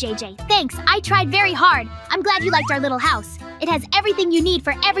yes, JJ, thanks. I tried very hard. I'm glad you liked our little house. It has everything you need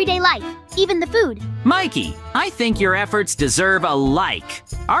for everyday life, even the food. Mikey, I think your efforts deserve a like.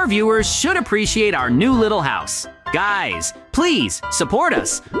 Our viewers should appreciate our new little house. Guys, please support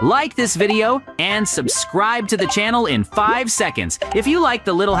us. Like this video and subscribe to the channel in 5 seconds if you like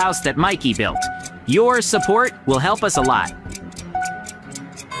the little house that Mikey built. Your support will help us a lot.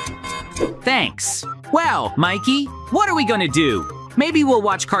 Thanks. Well, Mikey, what are we gonna do? Maybe we'll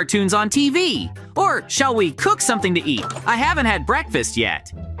watch cartoons on TV. Or shall we cook something to eat? I haven't had breakfast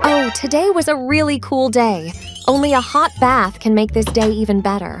yet. Oh, today was a really cool day. Only a hot bath can make this day even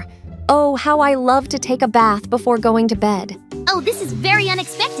better. Oh, how I love to take a bath before going to bed. Oh, this is very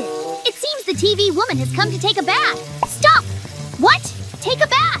unexpected. It seems the TV woman has come to take a bath. Stop! What? Take a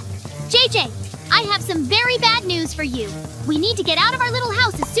bath! JJ, I have some very bad news for you. We need to get out of our little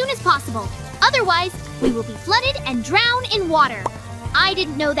house as soon as possible. Otherwise, we will be flooded and drown in water. I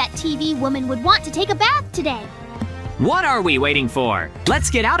didn't know that TV woman would want to take a bath today. What are we waiting for? Let's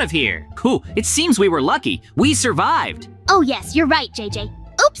get out of here. Cool, it seems we were lucky. We survived. Oh yes, you're right, JJ.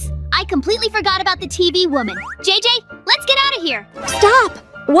 Oops, I completely forgot about the TV woman. JJ, let's get out of here. Stop!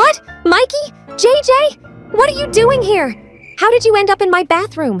 What? Mikey? JJ? What are you doing here? How did you end up in my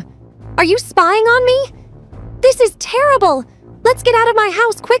bathroom? Are you spying on me? This is terrible! Let's get out of my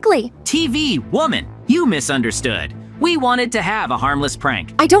house quickly! TV woman, you misunderstood. We wanted to have a harmless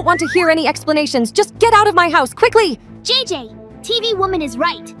prank. I don't want to hear any explanations. Just get out of my house, quickly! JJ, TV woman is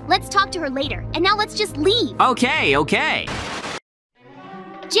right. Let's talk to her later, and now let's just leave. Okay.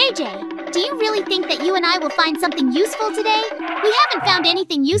 JJ, do you really think that you and I will find something useful today? We haven't found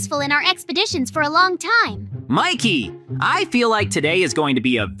anything useful in our expeditions for a long time. Mikey, I feel like today is going to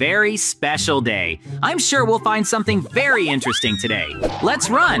be a very special day. I'm sure we'll find something very interesting today. Let's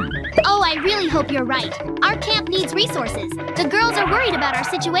run. Oh, I really hope you're right. Our camp needs resources. The girls are worried about our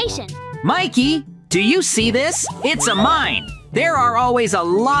situation. Mikey, do you see this? It's a mine. There are always a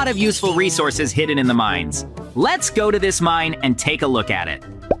lot of useful resources hidden in the mines. Let's go to this mine and take a look at it.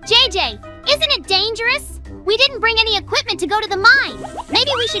 JJ, isn't it dangerous? We didn't bring any equipment to go to the mine.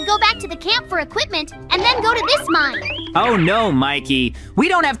 Maybe we should go back to the camp for equipment and then go to this mine. Oh no, Mikey. We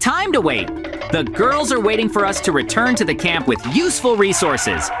don't have time to wait. The girls are waiting for us to return to the camp with useful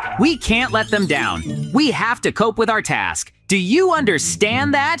resources. We can't let them down. We have to cope with our task. Do you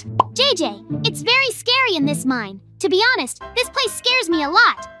understand that? JJ, it's very scary in this mine. To be honest, this place scares me a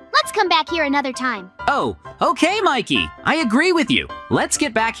lot. Let's come back here another time. Oh, okay, Mikey. I agree with you. Let's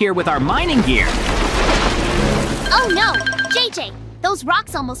get back here with our mining gear. Oh no! JJ, those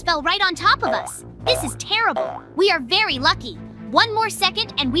rocks almost fell right on top of us. This is terrible. We are very lucky. One more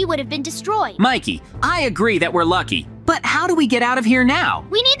second and we would have been destroyed. Mikey, I agree that we're lucky. But how do we get out of here now?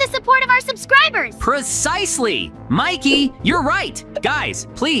 We need the support of our subscribers. Precisely! Mikey, you're right! Guys,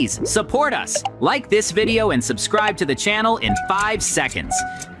 please support us. Like this video and subscribe to the channel in 5 seconds.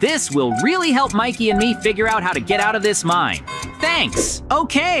 This will really help Mikey and me figure out how to get out of this mine. Thanks!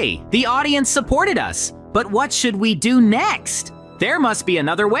 Okay, the audience supported us. But what should we do next? There must be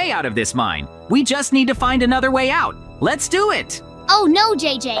another way out of this mine. We just need to find another way out. Let's do it! Oh no,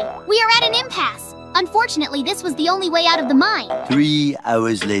 JJ. We are at an impasse. Unfortunately, this was the only way out of the mine. 3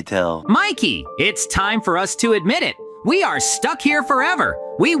 hours later. Mikey, it's time for us to admit it. We are stuck here forever.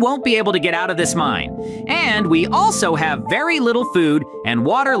 We won't be able to get out of this mine. And we also have very little food and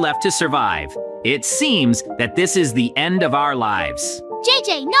water left to survive. It seems that this is the end of our lives.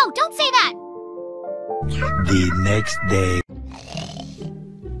 JJ, no, don't say that! The next day.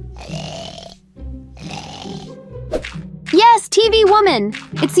 Yes, TV woman!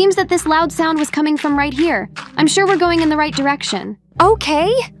 It seems that this loud sound was coming from right here. I'm sure we're going in the right direction.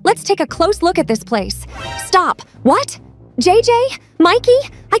 Okay, let's take a close look at this place. Stop. What? JJ? Mikey?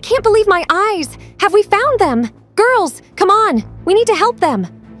 I can't believe my eyes. Have we found them? Girls, come on. We need to help them.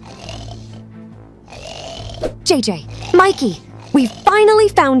 JJ, Mikey, we finally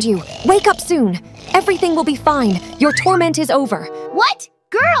found you. Wake up soon. Everything will be fine. Your torment is over. What?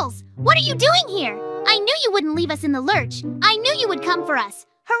 Girls, what are you doing here? I knew you wouldn't leave us in the lurch. I knew you would come for us.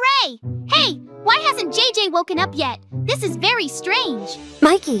 Hooray! Hey, why hasn't JJ woken up yet? This is very strange.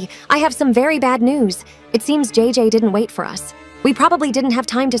 Mikey, I have some very bad news. It seems JJ didn't wait for us. We probably didn't have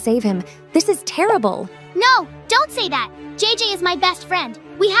time to save him. This is terrible. No, don't say that. JJ is my best friend.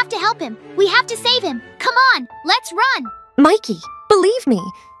 We have to help him. We have to save him. Come on, let's run. Mikey, believe me,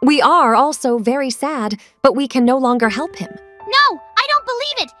 we are also very sad, but we can no longer help him. No, I don't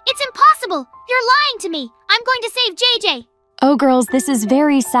believe it. It's impossible. You're lying to me. I'm going to save JJ. Oh, girls, this is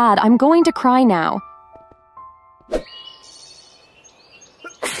very sad. I'm going to cry now.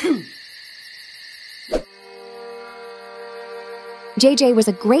 JJ was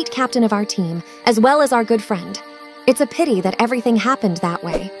a great captain of our team, as well as our good friend. It's a pity that everything happened that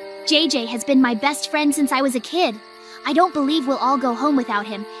way. JJ has been my best friend since I was a kid. I don't believe we'll all go home without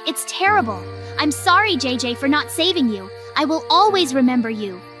him. It's terrible. I'm sorry, JJ, for not saving you. I will always remember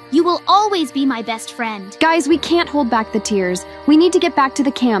you. You will always be my best friend. Guys, we can't hold back the tears. We need to get back to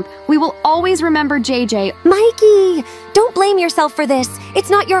the camp. We will always remember JJ. Mikey, don't blame yourself for this. It's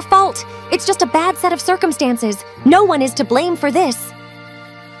not your fault. It's just a bad set of circumstances. No one is to blame for this.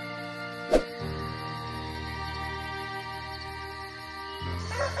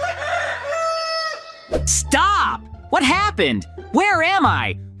 Stop! What happened? Where am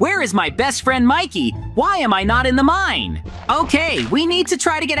I? Where is my best friend Mikey? Why am I not in the mine? Okay, we need to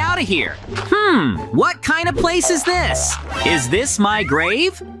try to get out of here. What kind of place is this? Is this my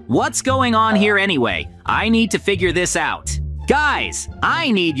grave? What's going on here anyway? I need to figure this out. Guys,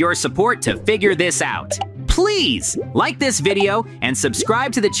 I need your support to figure this out. Please like this video and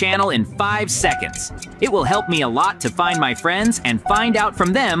subscribe to the channel in 5 seconds. It will help me a lot to find my friends and find out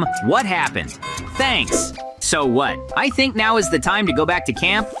from them what happened. Thanks. So what? I think now is the time to go back to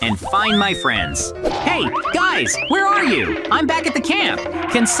camp and find my friends. Hey, guys, where are you? I'm back at the camp.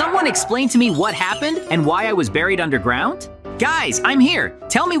 Can someone explain to me what happened and why I was buried underground? Guys, I'm here.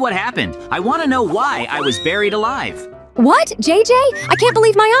 Tell me what happened. I want to know why I was buried alive. What? JJ? I can't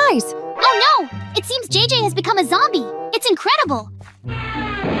believe my eyes. Oh no! It seems JJ has become a zombie. It's incredible.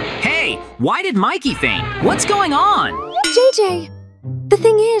 Hey, why did Mikey faint? What's going on? JJ, the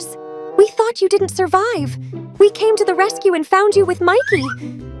thing is, we thought you didn't survive. We came to the rescue and found you with Mikey,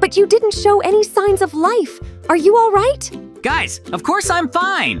 but you didn't show any signs of life. Are you all right? Guys, of course I'm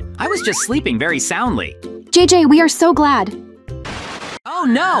fine. I was just sleeping very soundly. JJ, we are so glad. Oh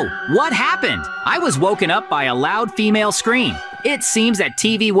no! What happened? I was woken up by a loud female scream. It seems that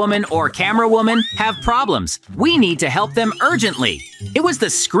TV woman or camera woman have problems. We need to help them urgently. It was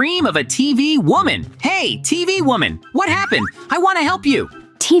the scream of a TV woman. Hey, TV woman, what happened? I want to help you.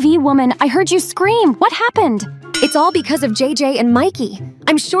 TV woman, I heard you scream. What happened? It's all because of JJ and Mikey.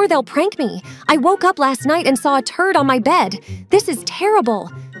 I'm sure they'll prank me. I woke up last night and saw a turd on my bed. This is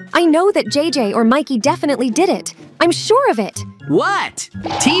terrible. I know that JJ or Mikey definitely did it. I'm sure of it. What?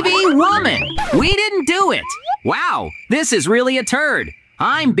 TV woman! We didn't do it! Wow, this is really a turd.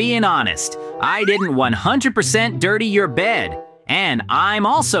 I'm being honest. I didn't 100% dirty your bed. And I'm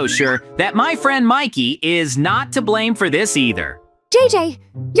also sure that my friend Mikey is not to blame for this either. JJ,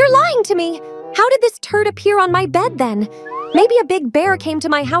 you're lying to me! How did this turd appear on my bed then? Maybe a big bear came to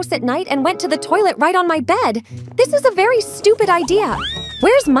my house at night and went to the toilet right on my bed. This is a very stupid idea.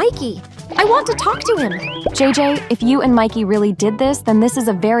 Where's Mikey? I want to talk to him. JJ, if you and Mikey really did this, then this is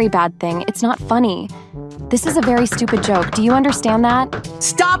a very bad thing. It's not funny. This is a very stupid joke. Do you understand that?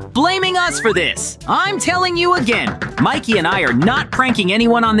 Stop blaming us for this! I'm telling you again, Mikey and I are not pranking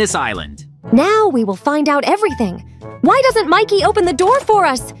anyone on this island. Now we will find out everything. Why doesn't Mikey open the door for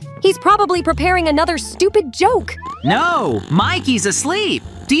us? He's probably preparing another stupid joke. No, Mikey's asleep.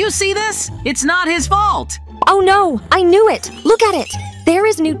 Do you see this? It's not his fault. Oh no, I knew it. Look at it. There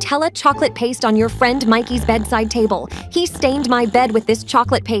is Nutella chocolate paste on your friend Mikey's bedside table. He stained my bed with this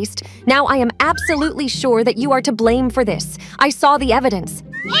chocolate paste. Now I am absolutely sure that you are to blame for this. I saw the evidence.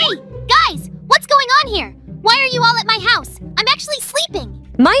 Hey, guys, what's going on here? Why are you all at my house? I'm actually sleeping.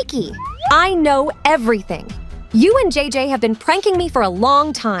 Mikey, I know everything. You and JJ have been pranking me for a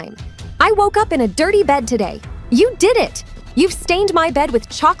long time. I woke up in a dirty bed today. You did it. You've stained my bed with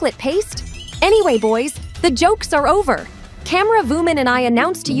chocolate paste. Anyway, boys, the jokes are over. Camera Vuman and I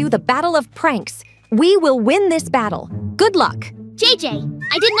announce to you the battle of pranks. We will win this battle. Good luck. JJ,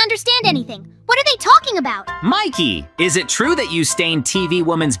 I didn't understand anything. What are they talking about? Mikey, is it true that you stained TV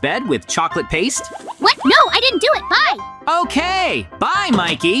Woman's bed with chocolate paste? What? No, I didn't do it. Bye. Okay, bye,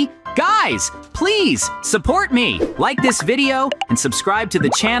 Mikey. Guys, please support me. Like this video and subscribe to the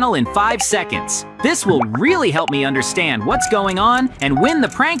channel in 5 seconds. This will really help me understand what's going on and win the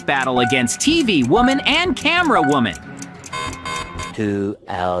prank battle against TV Woman and Camera Woman. 2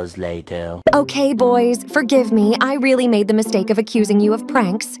 hours later. Okay, boys, forgive me. I really made the mistake of accusing you of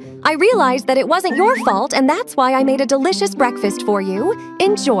pranks. I realized that it wasn't your fault, and that's why I made a delicious breakfast for you.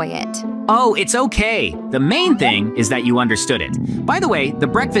 Enjoy it. Oh, it's okay. The main thing is that you understood it. By the way, the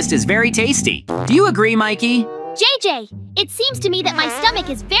breakfast is very tasty. Do you agree, Mikey? JJ, it seems to me that my stomach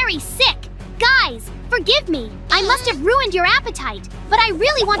is very sick. Guys, forgive me. I must have ruined your appetite, but I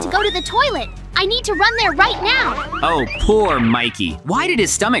really want to go to the toilet. I need to run there right now. Oh, poor Mikey. Why did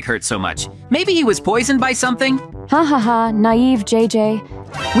his stomach hurt so much? Maybe he was poisoned by something? Ha ha ha, naive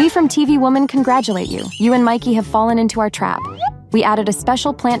JJ. We from TV Woman congratulate you. You and Mikey have fallen into our trap. We added a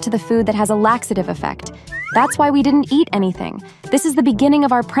special plant to the food that has a laxative effect. That's why we didn't eat anything. This is the beginning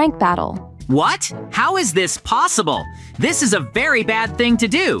of our prank battle. What? How is this possible? This is a very bad thing to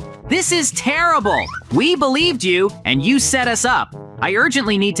do. This is terrible. We believed you, and you set us up. I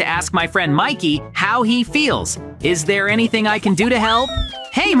urgently need to ask my friend Mikey how he feels. Is there anything I can do to help?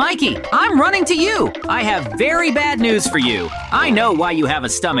 Hey, Mikey, I'm running to you. I have very bad news for you. I know why you have a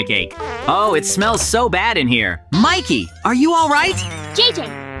stomachache. Oh, it smells so bad in here. Mikey, are you all right? JJ,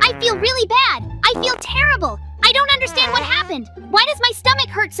 I feel really bad. I feel terrible. I don't understand what happened. Why does my stomach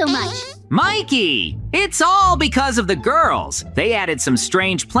hurt so much? Mikey, it's all because of the girls. They added some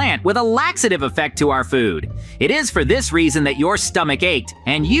strange plant with a laxative effect to our food. It is for this reason that your stomach ached,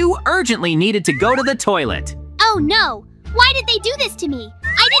 and you urgently needed to go to the toilet. Oh no! Why did they do this to me?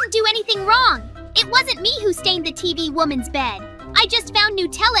 I didn't do anything wrong. It wasn't me who stained the TV Woman's bed. I just found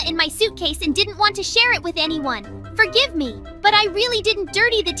Nutella in my suitcase and didn't want to share it with anyone. Forgive me, but I really didn't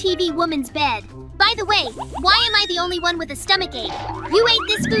dirty the TV Woman's bed. By the way, why am I the only one with a stomachache? You ate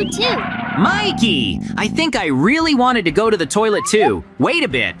this food too. Mikey, I think I really wanted to go to the toilet too. Wait a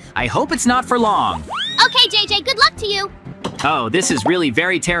bit, I hope it's not for long. Okay, JJ, good luck to you. Oh, this is really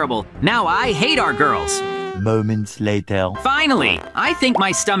very terrible. Now I hate our girls. Moments later. Finally, I think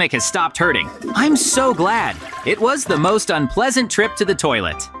my stomach has stopped hurting. I'm so glad. It was the most unpleasant trip to the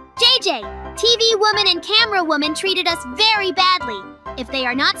toilet. JJ, TV Woman and Camera Woman treated us very badly. If they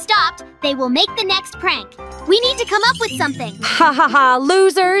are not stopped, they will make the next prank. We need to come up with something. Ha ha ha,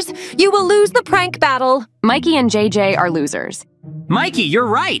 losers! You will lose the prank battle. Mikey and JJ are losers. Mikey, you're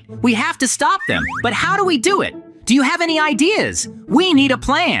right. We have to stop them. But how do we do it? Do you have any ideas? We need a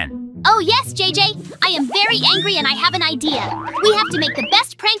plan. Oh yes, JJ. I am very angry and I have an idea. We have to make the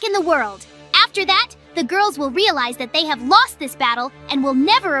best prank in the world. After that, the girls will realize that they have lost this battle and will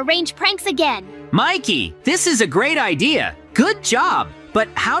never arrange pranks again. Mikey, this is a great idea. Good job. But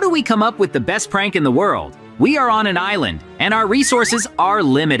how do we come up with the best prank in the world? We are on an island, and our resources are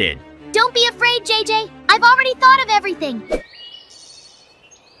limited. Don't be afraid, JJ. I've already thought of everything.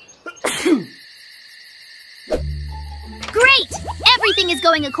 Great! Everything is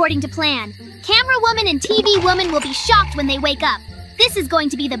going according to plan. Camera Woman and TV Woman will be shocked when they wake up. This is going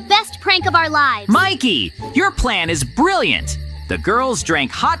to be the best prank of our lives. Mikey, your plan is brilliant. The girls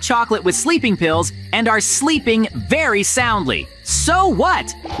drank hot chocolate with sleeping pills and are sleeping very soundly. So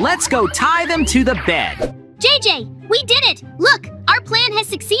what? Let's go tie them to the bed. JJ, we did it! Look, our Our plan has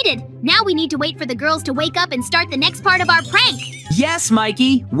succeeded. Now we need to wait for the girls to wake up and start the next part of our prank. Yes,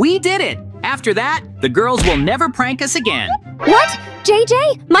 Mikey, we did it. After that, the girls will never prank us again. What?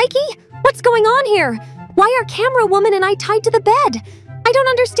 JJ? Mikey? What's going on here? Why are camera woman and I tied to the bed? I don't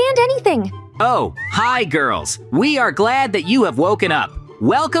understand anything. Oh, hi, girls. We are glad that you have woken up.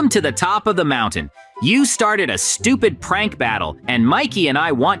 Welcome to the top of the mountain. You started a stupid prank battle, and Mikey and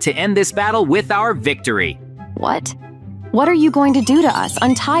I want to end this battle with our victory. What? What are you going to do to us?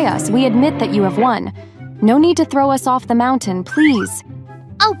 Untie us. We admit that you have won. No need to throw us off the mountain, please.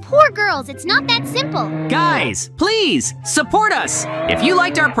 Oh, poor girls, it's not that simple. Guys, please, support us. If you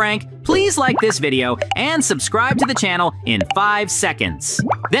liked our prank, please like this video and subscribe to the channel in 5 seconds.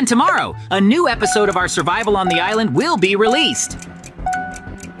 Then tomorrow, a new episode of our survival on the island will be released.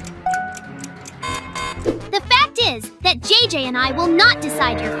 The fact is that JJ and I will not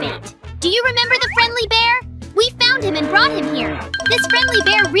decide your fate. Do you remember the friendly bear? We found him and brought him here. This friendly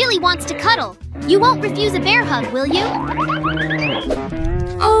bear really wants to cuddle. You won't refuse a bear hug, will you?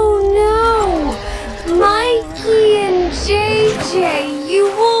 Oh no! Mikey and JJ, you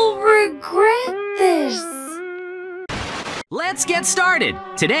will regret this. Let's get started.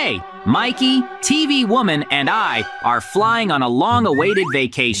 Today, Mikey, TV Woman, and I are flying on a long-awaited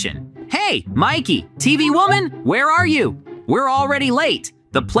vacation. Hey, Mikey, TV Woman, where are you? We're already late.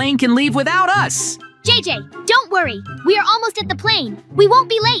 The plane can leave without us. JJ, don't worry. We are almost at the plane. We won't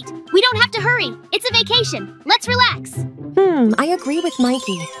be late. We don't have to hurry. It's a vacation. Let's relax. I agree with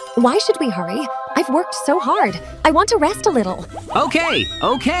Mikey. Why should we hurry? I've worked so hard. I want to rest a little. Okay.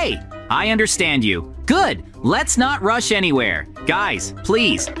 I understand you. Good. Let's not rush anywhere. Guys,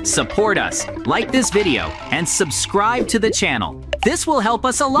 please support us. Like this video and subscribe to the channel. This will help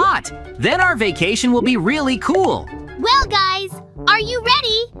us a lot. Then our vacation will be really cool. Well, guys, are you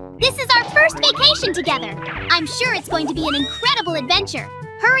ready? This is our first vacation together. I'm sure it's going to be an incredible adventure.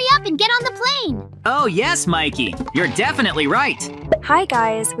 Hurry up and get on the plane. Oh, yes, Mikey. You're definitely right. Hi,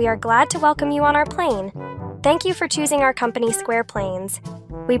 guys. We are glad to welcome you on our plane. Thank you for choosing our company, Square Planes.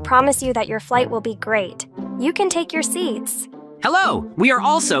 We promise you that your flight will be great. You can take your seats. Hello. We are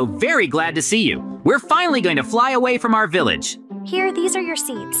also very glad to see you. We're finally going to fly away from our village. Here, these are your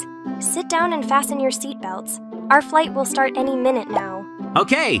seats. Sit down and fasten your seatbelts. Our flight will start any minute now.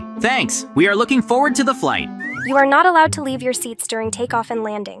 Okay, thanks. We are looking forward to the flight. You are not allowed to leave your seats during takeoff and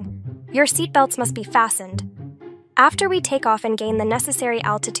landing. Your seatbelts must be fastened. After we take off and gain the necessary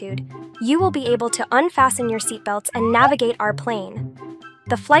altitude, you will be able to unfasten your seatbelts and navigate our plane.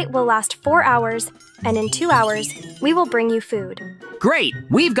 The flight will last 4 hours, and in 2 hours, we will bring you food. Great,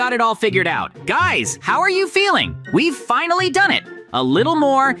 we've got it all figured out. Guys, how are you feeling? We've finally done it. A little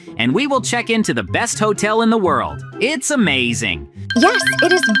more, and we will check into the best hotel in the world. It's amazing. Yes,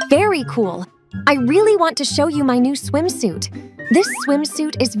 it is very cool. I really want to show you my new swimsuit. This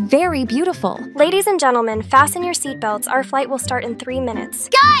swimsuit is very beautiful. Ladies and gentlemen, fasten your seatbelts. Our flight will start in 3 minutes.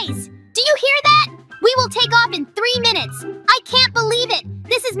 Guys, do you hear that? We will take off in 3 minutes. I can't believe it.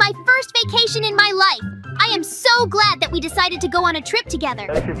 This is my first vacation in my life. I am so glad that we decided to go on a trip together.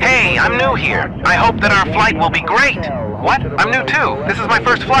 Hey, I'm new here. I hope that our flight will be great. What? I'm new too. This is my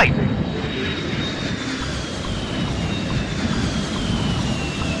first flight.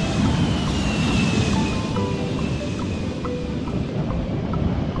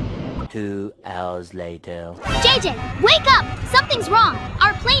 2 hours later. JJ, wake up! Something's wrong.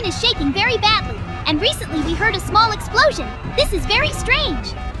 Our plane is shaking very badly. And recently we heard a small explosion. This is very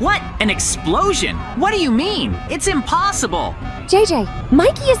strange. What? An explosion? What do you mean? It's impossible. JJ,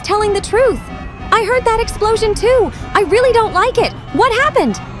 Mikey is telling the truth. I heard that explosion too. I really don't like it. What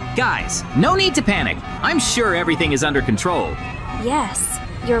happened? Guys, no need to panic. I'm sure everything is under control. Yes,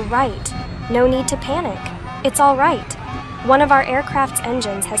 you're right. No need to panic. It's all right. One of our aircraft's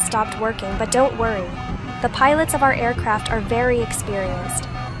engines has stopped working, but don't worry. The pilots of our aircraft are very experienced.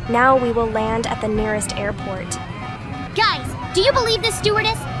 Now we will land at the nearest airport. Guys, do you believe this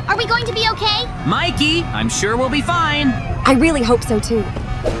stewardess? Are we going to be okay? Mikey, I'm sure we'll be fine. I really hope so too.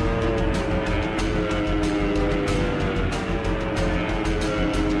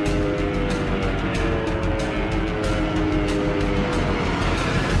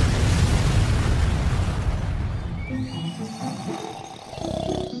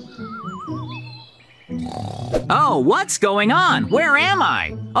 Oh, what's going on? Where am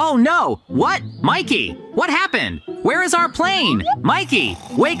I? Oh no, what? Mikey, what happened? Where is our plane? Mikey,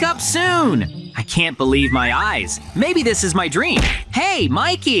 wake up soon. I can't believe my eyes. Maybe this is my dream. Hey,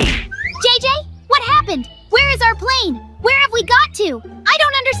 Mikey. JJ, what happened? Where is our plane? Where have we got to? I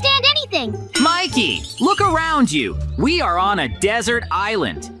don't understand anything. Mikey, look around you. We are on a desert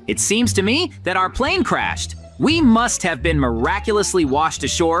island. It seems to me that our plane crashed. We must have been miraculously washed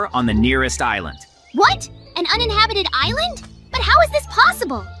ashore on the nearest island. What? An uninhabited island? But how is this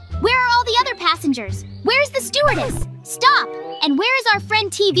possible? Where are all the other passengers? Where's the stewardess? Stop! And where is our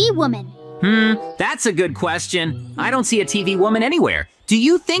friend TV woman? That's a good question. I don't see a TV woman anywhere. Do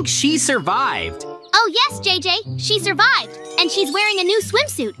you think she survived? Oh yes, JJ, she survived. And she's wearing a new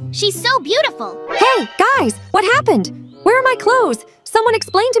swimsuit. She's so beautiful. Hey, guys, what happened? Where are my clothes? Someone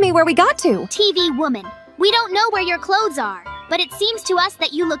explain to me where we got to. TV woman, we don't know where your clothes are, but it seems to us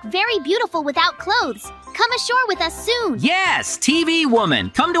that you look very beautiful without clothes. Come ashore with us soon. Yes, TV woman,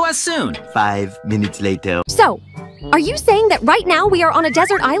 come to us soon. 5 minutes later. So, are you saying that right now we are on a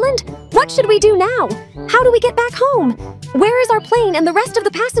desert island? What should we do now? How do we get back home? Where is our plane and the rest of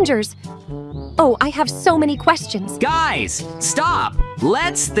the passengers? Oh, I have so many questions. Guys, stop.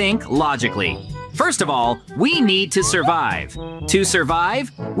 Let's think logically. First of all, we need to survive. To survive,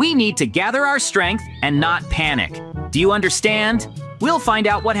 we need to gather our strength and not panic. Do you understand? We'll find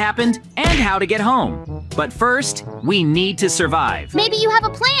out what happened and how to get home. But first, we need to survive. Maybe you have a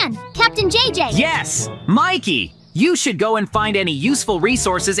plan, Captain JJ. Yes! Mikey, you should go and find any useful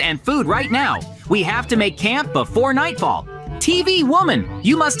resources and food right now. We have to make camp before nightfall. TV woman,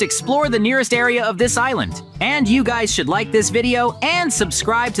 you must explore the nearest area of this island. And you guys should like this video and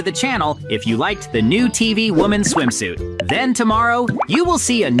subscribe to the channel if you liked the new TV woman swimsuit. Then tomorrow, you will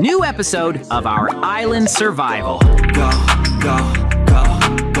see a new episode of our island survival. Go, go, go,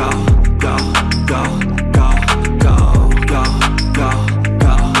 go, go, go, go, go, go, go,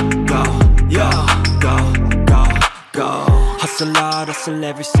 go, go. Hustle hard, hustle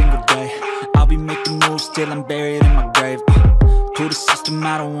every single day. I'll be making moves till I'm buried in my grave. To the system,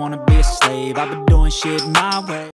 I don't wanna be a slave. I've been doing shit my way.